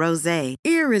festive rosé,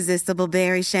 irresistible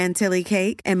berry chantilly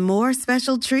cake, and more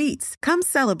special treats. Come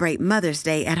celebrate Mother's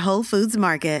Day at Whole Foods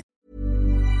Market.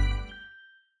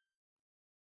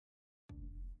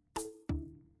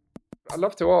 I'd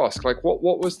love to ask, like, what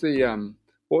was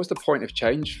the point of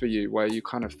change for you where you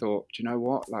kind of thought, do you know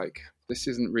what, like, this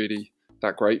isn't really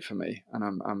that great for me,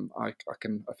 and I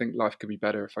think life could be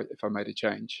better if I made a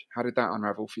change. How did that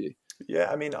unravel for you?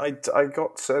 Yeah, I mean, I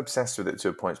got so obsessed with it to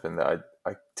a point, Ben, that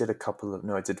I did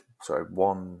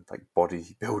one like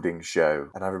bodybuilding show,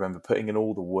 and I remember putting in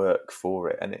all the work for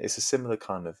it. And it's a similar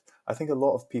kind of, I think a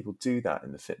lot of people do that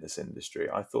in the fitness industry.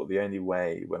 I thought the only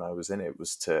way when I was in it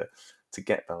was to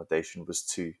get validation was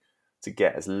to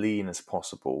get as lean as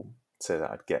possible, so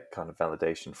that I'd get kind of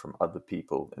validation from other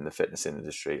people in the fitness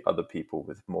industry, other people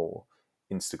with more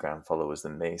Instagram followers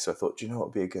than me. So I thought, do you know what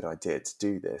would be a good idea to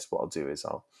do this? What I'll do is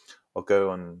I'll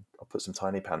go on, I'll put some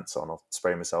tiny pants on, I'll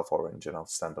spray myself orange, and I'll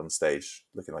stand on stage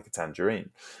looking like a tangerine.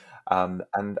 And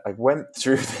I went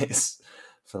through this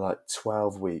for like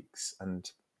 12 weeks, and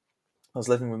I was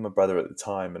living with my brother at the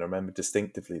time, and I remember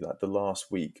distinctively, like the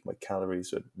last week, my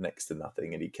calories were next to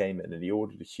nothing, and he came in and he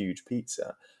ordered a huge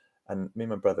pizza, and me and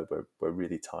my brother were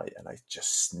really tight, and I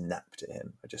just snapped at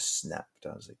him. I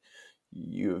was like,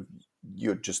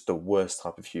 you're just the worst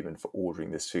type of human for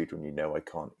ordering this food when you know I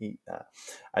can't eat that.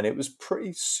 And it was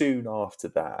pretty soon after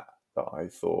that I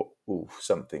thought, oh,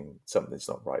 something's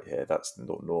not right here. That's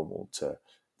not normal to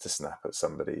snap at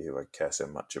somebody who I care so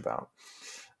much about.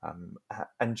 And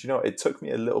it took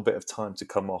me a little bit of time to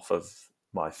come off of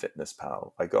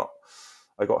MyFitnessPal. I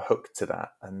got hooked to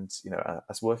that, and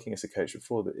as working as a coach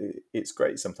before, it's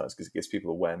great sometimes because it gives people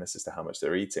awareness as to how much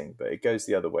they're eating, but it goes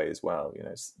the other way as well.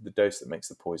 It's the dose that makes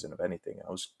the poison of anything.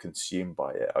 I was consumed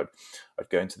by it. I'd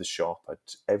go into the shop,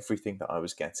 everything that I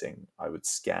was getting, I would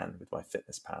scan with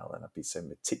MyFitnessPal, and I'd be so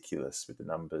meticulous with the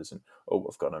numbers, and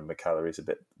I've gone over my calories a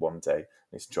bit one day,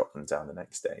 I need to drop them down the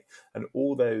next day, and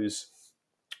all those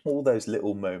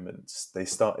little moments, they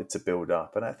started to build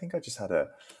up, and I think I just had a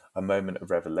moment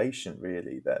of revelation,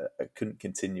 really, that I couldn't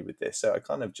continue with this. So I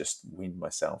kind of just weaned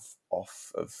myself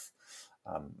off of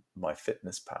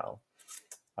MyFitnessPal.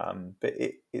 But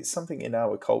it's something in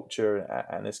our culture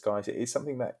and as guys, it is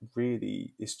something that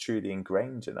really is truly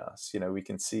ingrained in us. We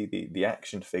can see the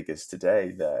action figures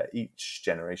today, that each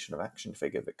generation of action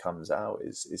figure that comes out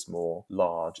is more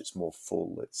large, it's more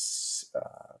full, it's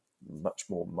much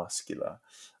more muscular.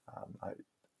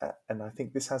 And I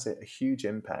think this has a huge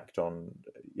impact on,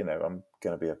 I'm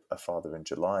going to be a father in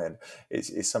July, and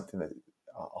it's something that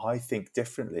I think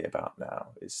differently about now.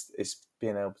 Is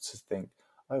being able to think,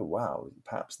 oh wow,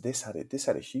 perhaps this had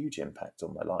a huge impact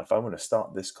on my life. I want to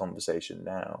start this conversation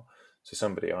now, so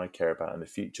somebody I care about in the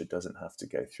future doesn't have to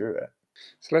go through it.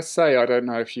 So let's say, I don't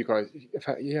know if you guys, in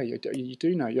fact, yeah, you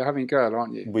do know you're having a girl,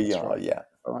 aren't you? We That's are, right. yeah.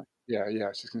 All right. Yeah, yeah. I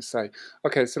was just going to say,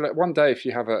 okay. So one day, if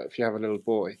you have a little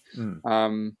boy,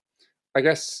 Mm. I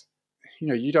guess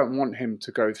you don't want him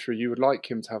to go through. You would like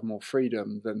him to have more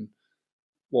freedom than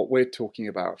what we're talking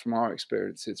about from our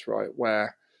experiences, right?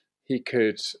 Where he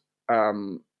could,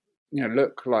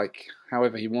 look like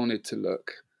however he wanted to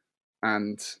look,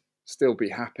 and still be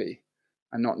happy,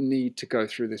 and not need to go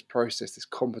through this process, this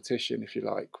competition, if you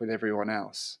like, with everyone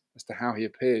else as to how he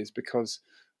appears, because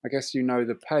I guess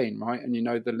the pain, right? And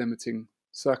the limiting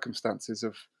circumstances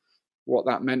of what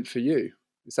that meant for you.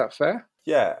 Is that fair?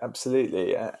 Yeah,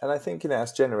 absolutely. And I think,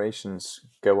 as generations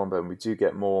go on, but we do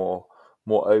get more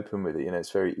open with it.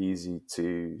 It's very easy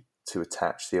to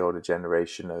attach the older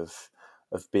generation of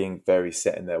being very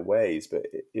set in their ways, but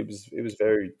it was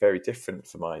very, very different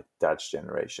for my dad's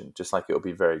generation, just like it'll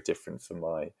be very different for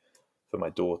my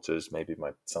daughters, maybe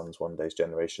my son's one day's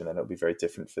generation, and it'll be very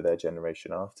different for their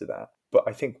generation after that. But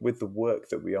I think with the work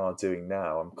that we are doing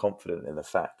now, I'm confident in the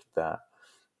fact that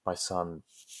my son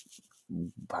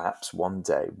perhaps one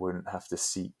day wouldn't have to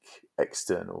seek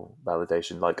external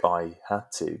validation like I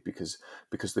had to, because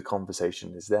the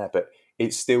conversation is there. But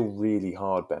it's still really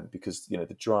hard, Ben, because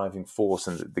the driving force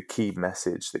and the key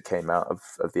message that came out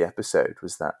of the episode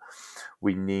was that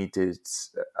we needed,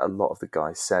 a lot of the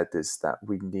guys said, is that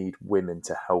we need women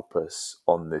to help us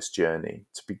on this journey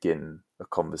to begin a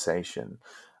conversation.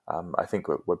 I think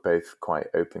we're both quite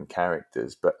open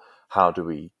characters, but how do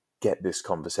we get this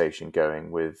conversation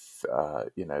going with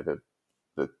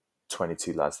the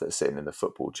 22 lads that are sitting in the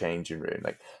football changing room?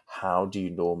 Like, how do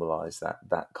you normalize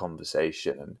that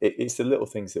conversation? And it's the little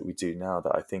things that we do now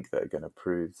that I think that are going to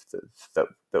prove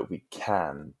that we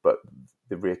can. But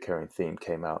the recurring theme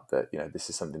came out that this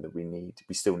is something that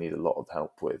we still need a lot of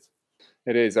help with.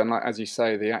 It is, and like as you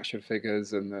say, the action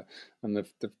figures and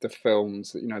the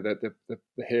films, the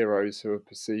heroes who are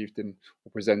perceived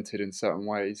or presented in certain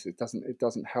ways, it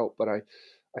doesn't help. But I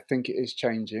think it is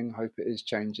changing. I hope it is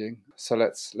changing. So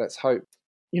let's hope.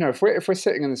 If we're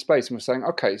sitting in the space and we're saying,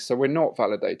 okay, so we're not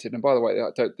validated. And by the way,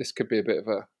 this could be a bit of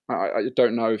a. I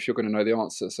don't know if you're going to know the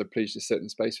answer, so please just sit in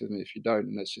space with me if you don't,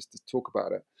 and let's just talk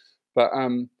about it. But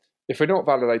if we're not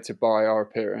validated by our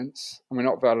appearance, and we're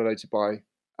not validated by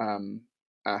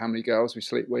how many girls we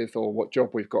sleep with, or what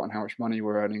job we've got, and how much money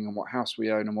we're earning, and what house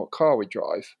we own, and what car we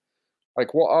drive,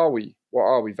 like what are we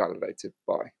validated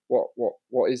by? What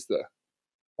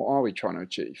are we trying to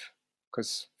achieve?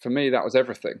 Because for me, that was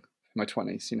everything in my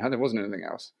 20s. There wasn't anything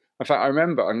else. In fact, I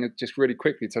remember, I'm going to just really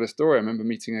quickly tell a story. I remember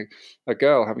meeting a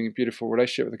girl, having a beautiful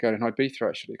relationship with a girl in Ibiza,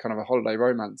 actually, kind of a holiday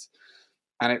romance.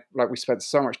 And we spent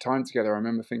so much time together. I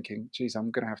remember thinking, geez,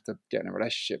 I'm going to have to get in a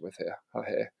relationship with her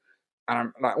here. And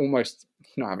I'm like almost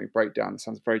not having a breakdown. It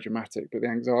sounds very dramatic, but the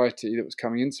anxiety that was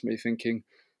coming into me, thinking,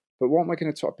 but what am I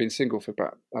going to talk? I've been single for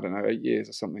about, 8 years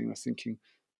or something. And I was thinking,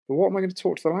 but what am I going to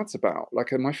talk to the lads about?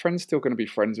 Like, are my friends still going to be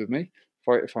friends with me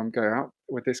if I'm going out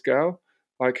with this girl?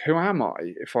 Like, who am I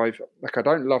if I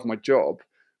don't love my job?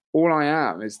 All I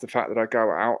am is the fact that I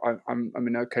go out, I'm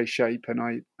in okay shape, and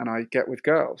I get with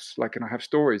girls, and I have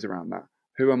stories around that.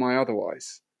 Who am I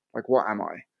otherwise? Like, what am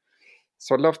I?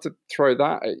 So I'd love to throw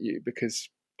that at you, because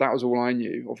that was all I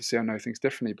knew. Obviously, I know things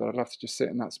differently, but I'd love to just sit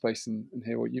in that space and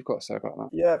hear what you've got to say about that.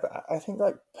 Yeah, but I think,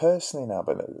 personally now,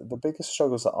 but the biggest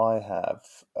struggles that I have,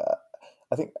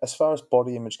 I think as far as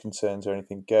body image concerns or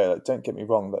anything go, don't get me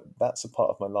wrong, that's a part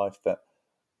of my life that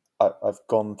I've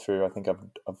gone through. I think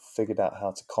I've figured out how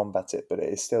to combat it, but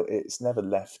it's never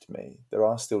left me. There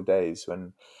are still days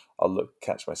when I'll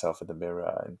catch myself in the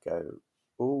mirror and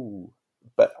go, ooh.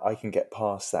 But I can get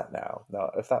past that now. Now,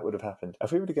 if that would have happened,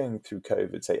 if we were going through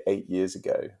COVID, say 8 years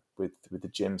ago, with the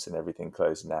gyms and everything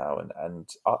closed now, and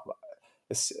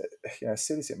as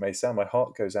silly as it may sound, my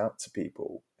heart goes out to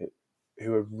people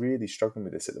who are really struggling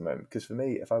with this at the moment. Because for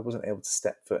me, if I wasn't able to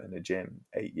step foot in a gym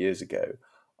 8 years ago,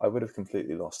 I would have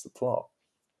completely lost the plot.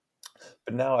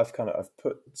 But now I've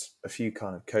put a few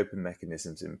kind of coping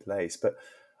mechanisms in place. But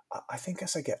I think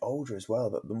as I get older as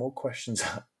well, that the more questions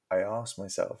I ask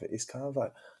myself, it's kind of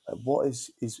like what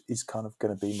is kind of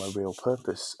going to be my real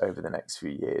purpose over the next few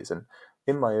years? And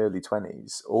in my early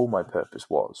 20s, all my purpose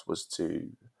was to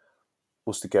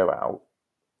go out,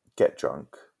 get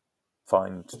drunk,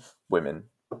 find women,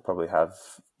 probably have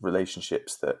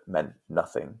relationships that meant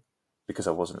nothing, because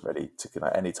I wasn't ready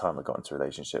to. Any time I got into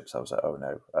relationships, I was like, oh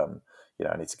no,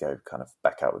 I need to go kind of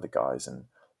back out with the guys and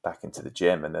back into the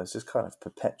gym. And there's this kind of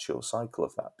perpetual cycle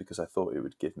of that, because I thought it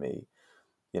would give me,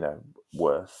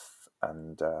 worth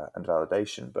and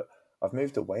validation. But I've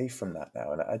moved away from that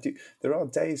now, and there are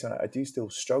days when I do still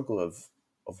struggle of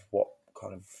what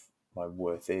kind of my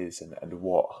worth is, and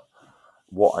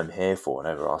what I'm here for, and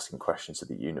ever asking questions of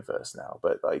the universe now.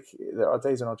 But like, there are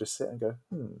days when I'll just sit and go,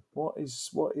 what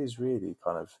is really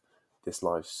kind of this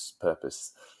life's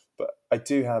purpose? But I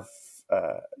do have,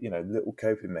 little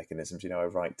coping mechanisms. I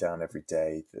write down every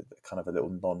day the kind of a little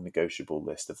non-negotiable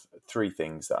list of 3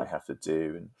 things that I have to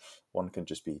do, and one can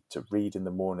just be to read in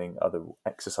the morning. Other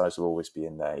exercise will always be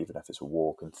in there, even if it's a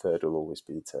walk, and third will always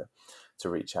be to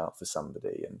reach out for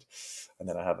somebody, and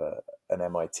then I have an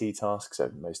MIT task, so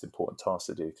the most important task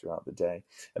to do throughout the day,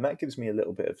 and that gives me a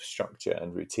little bit of structure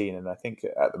and routine. And I think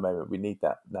at the moment we need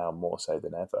that now more so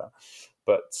than ever.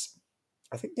 But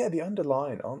I think, yeah, the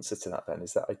underlying answer to that then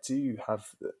is that I do have,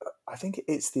 I think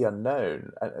it's the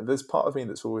unknown. And there's part of me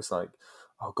that's always like,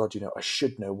 oh God, I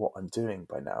should know what I'm doing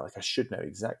by now. Like, I should know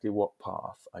exactly what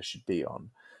path I should be on.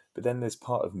 But then there's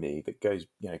part of me that goes,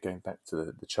 going back to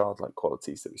the childlike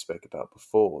qualities that we spoke about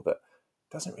before, that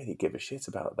doesn't really give a shit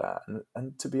about that.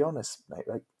 And to be honest, mate,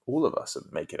 like, all of us are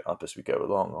making it up as we go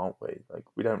along, aren't we? Like,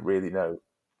 we don't really know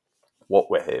what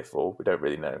we're here for. We don't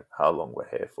really know how long we're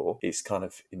here for. It's kind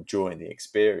of enjoying the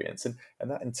experience, and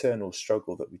that internal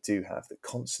struggle that we do have that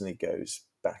constantly goes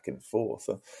back and forth.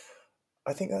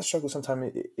 I think that struggle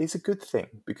sometimes is a good thing,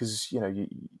 because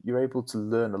you're able to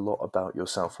learn a lot about your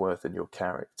self-worth and your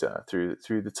character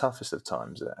through the toughest of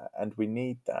times, and we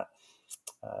need that.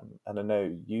 And I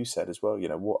know you said as well,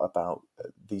 what about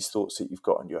these thoughts that you've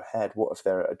got in your head? What if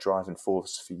they're a driving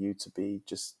force for you to be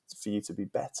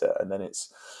better? And then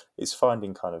it's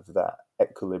finding kind of that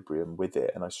equilibrium with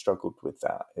it. And I struggled with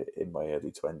that in my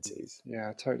early 20s. Yeah,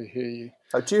 I totally hear you.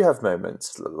 I do have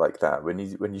moments like that when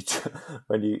you when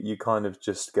you kind of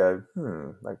just go,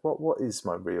 like what is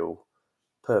my real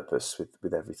purpose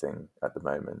with everything at the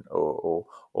moment, or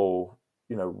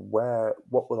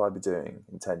what will I be doing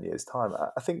in 10 years time?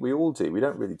 I think we all do. We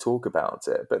don't really talk about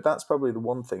it, but that's probably the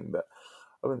one thing that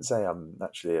I wouldn't say I'm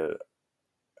actually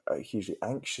a hugely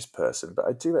anxious person, but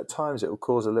I do at times. It will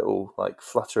cause a little like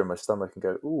flutter in my stomach and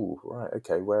go, ooh, right,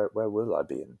 okay, where will I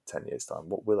be in 10 years time?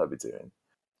 What will I be doing?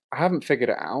 I haven't figured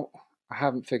it out.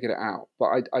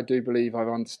 But I do believe I've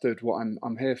understood what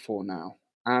I'm here for now.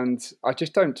 And I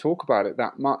just don't talk about it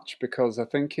that much, because I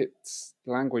think it's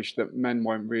language that men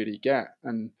won't really get.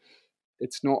 And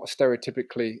it's not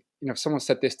stereotypically, if someone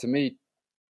said this to me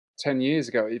 10 years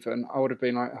ago, even, I would have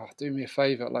been like, oh, do me a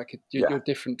favor. Like, you're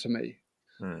different to me.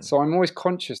 So I'm always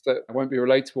conscious that I won't be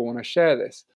relatable when I share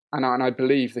this. And I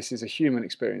believe this is a human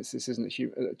experience. This isn't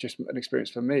just an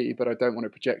experience for me, but I don't want to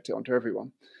project it onto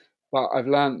everyone. But I've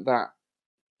learned that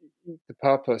the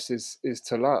purpose is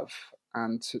to love,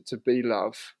 and to be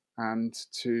love, and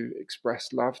to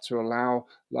express love, to allow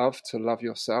love, to love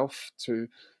yourself, to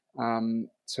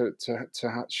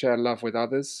share love with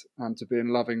others, and to be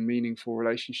in loving, meaningful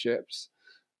relationships,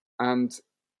 and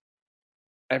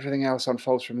everything else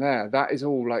unfolds from there. That is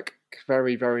all like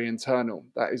very, very internal.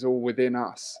 That is all within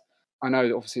us. I know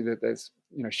that obviously that there's,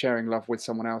 sharing love with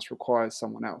someone else requires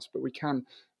someone else, but we can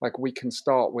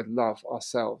start with love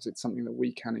ourselves. It's something that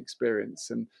we can experience,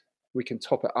 and we can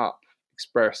top it up,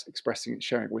 expressing it,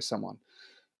 sharing it with someone.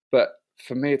 But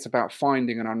for me, it's about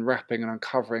finding and unwrapping and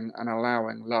uncovering and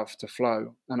allowing love to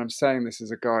flow. And I'm saying this as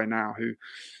a guy now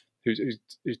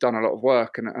who's done a lot of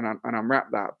work and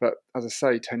unwrapped that. But as I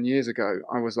say, 10 years ago,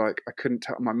 I was like, I couldn't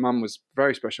tell. My mum was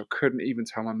very special. Couldn't even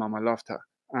tell my mum I loved her.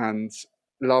 And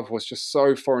love was just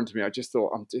so foreign to me. I just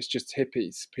thought, it's just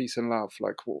hippies, peace and love.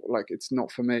 Like it's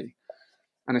not for me.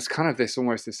 And it's kind of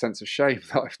almost this sense of shame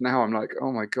that now I'm like,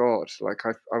 oh my God, like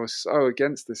I was so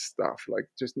against this stuff. Like,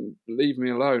 just leave me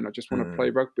alone. I just want to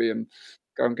play rugby and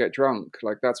go and get drunk.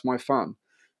 Like, that's my fun.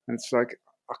 And it's like,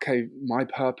 okay, my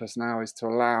purpose now is to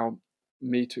allow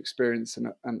me to experience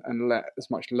and let as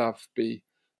much love be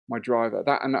my driver.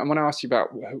 That, and when I ask you about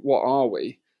what are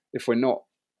we, if we're not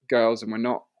girls and we're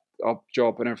not our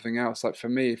job and everything else, like for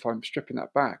me, if I'm stripping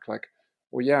that back, like,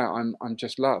 well, yeah, I'm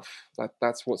just love.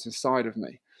 That's what's inside of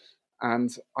me.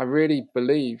 And I really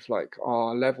believe, like,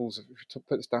 our levels of, if you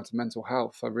put this down to mental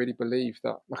health, I really believe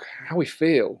that, like, how we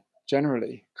feel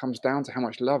generally comes down to how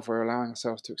much love we're allowing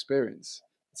ourselves to experience.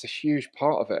 It's a huge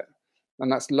part of it.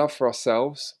 And that's love for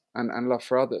ourselves and love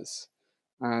for others.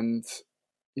 And,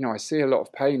 I see a lot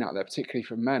of pain out there, particularly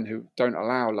from men who don't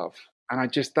allow love. And I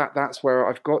just, that's where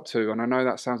I've got to. And I know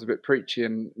that sounds a bit preachy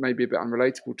and maybe a bit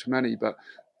unrelatable to many, but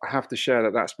I have to share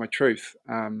that that's my truth.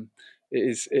 It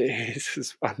is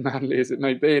as unmanly as it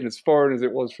may be, and as foreign as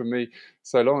it was from me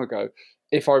so long ago.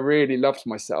 If I really loved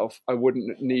myself, I wouldn't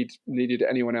have needed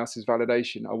anyone else's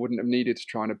validation. I wouldn't have needed to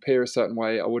try and appear a certain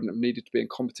way. I wouldn't have needed to be in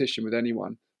competition with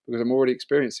anyone, because I'm already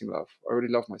experiencing love. I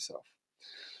already love myself.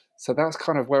 So that's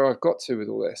kind of where I've got to with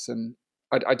all this. And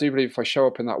I do believe if I show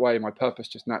up in that way, my purpose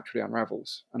just naturally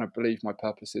unravels. And I believe my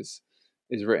purpose is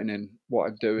written in what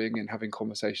I'm doing and having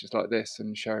conversations like this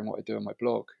and sharing what I do on my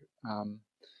blog.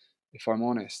 If I'm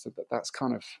honest, that's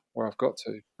kind of where I've got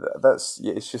to.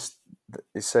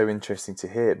 It's so interesting to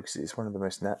hear, because it's one of the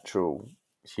most natural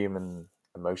human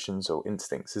emotions or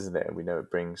instincts, isn't it? And we know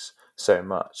it brings so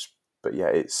much, but yeah,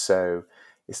 it's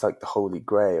like the holy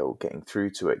grail. Getting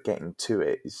to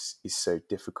it is so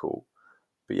difficult.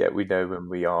 But yeah, we know when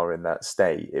we are in that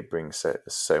state, it brings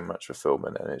so much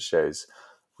fulfillment, and it shows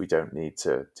we don't need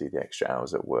to do the extra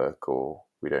hours at work, or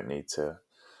we don't need to,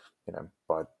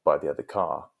 buy the other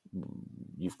car.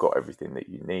 You've got everything that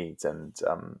you need. And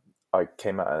I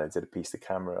came out and I did a piece to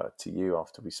camera to you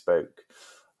after we spoke.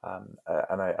 And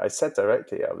I said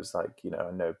directly, I was like,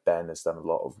 I know Ben has done a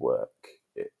lot of work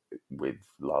with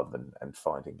love and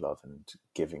finding love and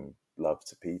giving love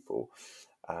to people.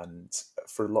 And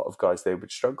for a lot of guys, they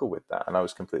would struggle with that. And I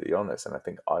was completely honest. And I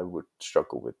think I would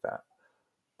struggle with that.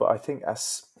 But I think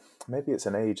maybe it's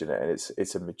an age in it, and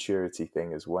it's a maturity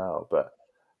thing as well. But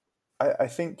I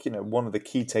think, one of the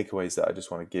key takeaways that I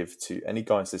just want to give to any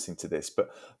guys listening to this,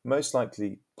 but most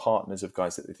likely partners of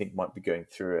guys that they think might be going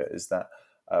through it, is that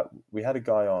we had a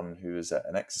guy on who is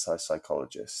an exercise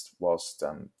psychologist whilst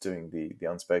doing the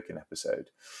Unspoken episode.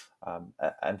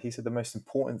 And he said the most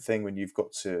important thing when you've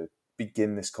got to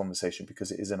begin this conversation,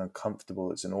 because it is an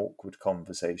uncomfortable, it's an awkward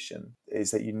conversation,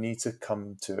 is that you need to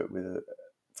come to it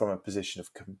from a position of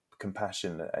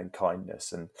compassion and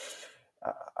kindness. And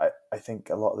I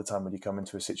think a lot of the time when you come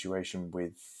into a situation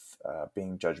with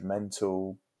being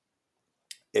judgmental,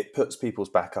 it puts people's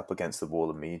back up against the wall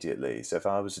immediately. So if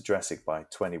I was addressing my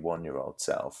 21-year-old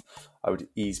self, I would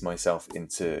ease myself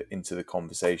into the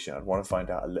conversation. I'd want to find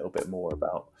out a little bit more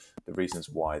about the reasons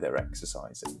why they're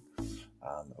exercising,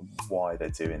 why they're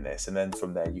doing this. And then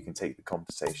from there, you can take the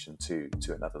conversation to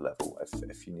another level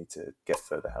if you need to get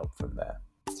further help from there.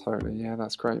 Totally. Yeah,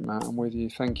 that's great, Matt. I'm with you.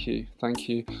 Thank you.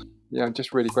 Yeah, I'm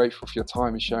just really grateful for your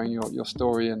time and sharing your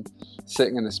story and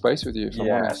sitting in this space with you, if I'm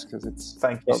honest, because it's...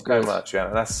 Thank you so much. Yeah,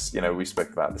 and that's, we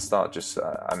spoke about at the start, just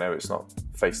I know it's not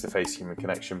face-to-face human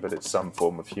connection, but it's some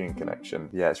form of human connection.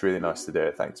 Yeah, it's really nice to do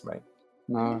it. Thanks, mate.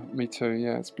 No, me too.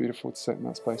 Yeah, it's beautiful to sit in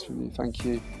that space with you. Thank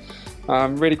you.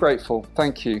 I'm really grateful.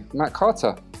 Thank you. Matt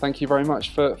Carter, thank you very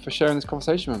much for sharing this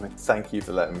conversation with me. Thank you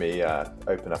for letting me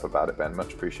open up about it, Ben.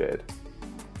 Much appreciated.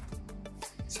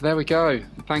 So there we go.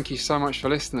 Thank you so much for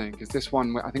listening, because this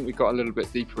one, I think we got a little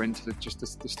bit deeper into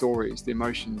the stories, the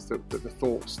emotions, the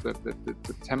thoughts, the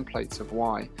templates of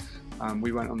why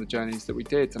we went on the journeys that we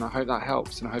did. And I hope that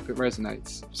helps, and I hope it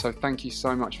resonates. So thank you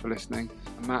so much for listening.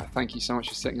 And Matt, thank you so much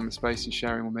for sitting in the space and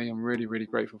sharing with me. I'm really, really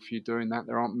grateful for you doing that.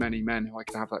 There aren't many men who I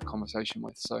can have that conversation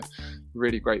with. So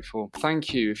really grateful.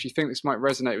 Thank you. If you think this might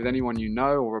resonate with anyone you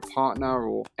know, or a partner,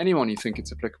 or anyone you think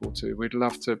it's applicable to, we'd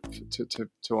love to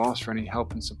ask for any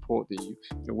help and support that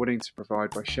you're willing to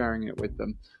provide by sharing it with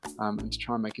them, and to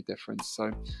try and make a difference.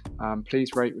 So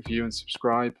please rate, review and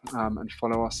subscribe, and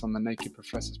follow us on the Naked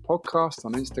Professors podcast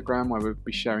on Instagram, where we'll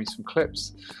be sharing some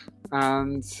clips.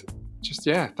 And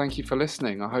thank you for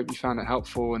listening. I hope you found it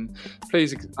helpful, and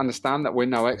please understand that we're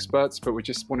no experts, but we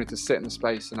just wanted to sit in the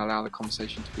space and allow the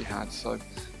conversation to be had. So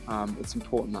it's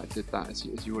important that I did that, as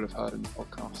you will have heard in the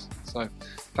podcast. So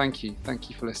thank you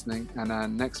for listening,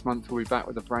 and next month we'll be back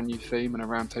with a brand new theme and a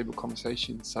roundtable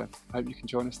conversation. So I hope you can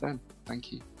join us then.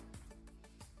 Thank you.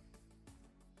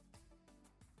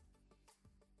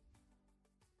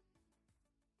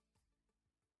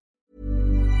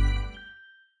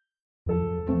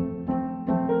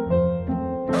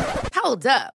 Hold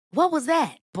up. What was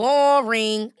that?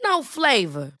 Boring. No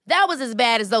flavor. That was as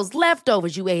bad as those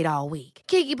leftovers you ate all week.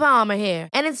 Keke Palmer here,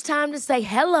 and it's time to say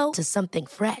hello to something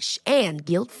fresh and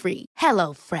guilt-free.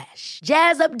 Hello Fresh.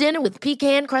 Jazz up dinner with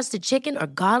pecan-crusted chicken or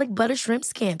garlic butter shrimp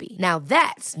scampi. Now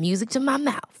that's music to my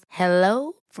mouth.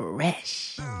 Hello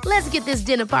Fresh. Let's get this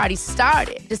dinner party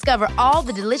started. Discover all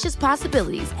the delicious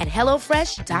possibilities at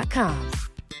HelloFresh.com.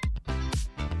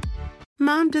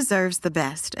 Mom deserves the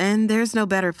best, and there's no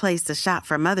better place to shop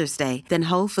for Mother's Day than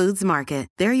Whole Foods Market.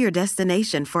 They're your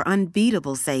destination for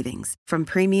unbeatable savings, from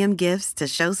premium gifts to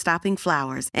show-stopping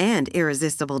flowers and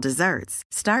irresistible desserts.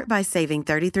 Start by saving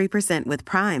 33% with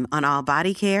Prime on all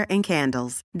body care and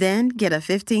candles. Then get a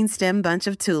 15-stem bunch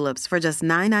of tulips for just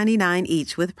 $9.99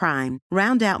 each with Prime.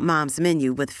 Round out Mom's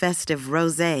menu with festive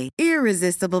rosé,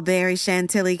 irresistible berry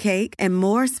chantilly cake, and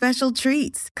more special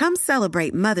treats. Come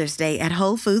celebrate Mother's Day at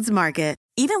Whole Foods Market.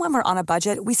 Even when we're on a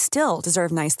budget, we still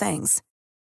deserve nice things.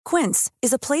 Quince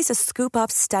is a place to scoop up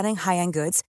stunning high-end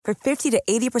goods for 50 to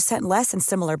 80% less than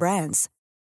similar brands.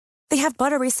 They have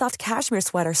buttery soft cashmere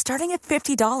sweaters starting at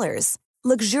 $50,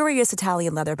 luxurious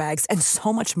Italian leather bags, and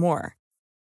so much more.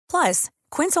 Plus,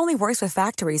 Quince only works with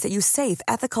factories that use safe,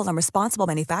 ethical, and responsible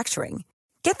manufacturing.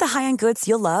 Get the high-end goods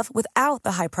you'll love without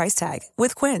the high price tag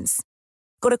with Quince.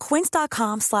 Go to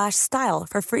quince.com/style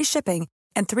for free shipping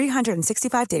and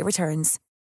 365-day returns.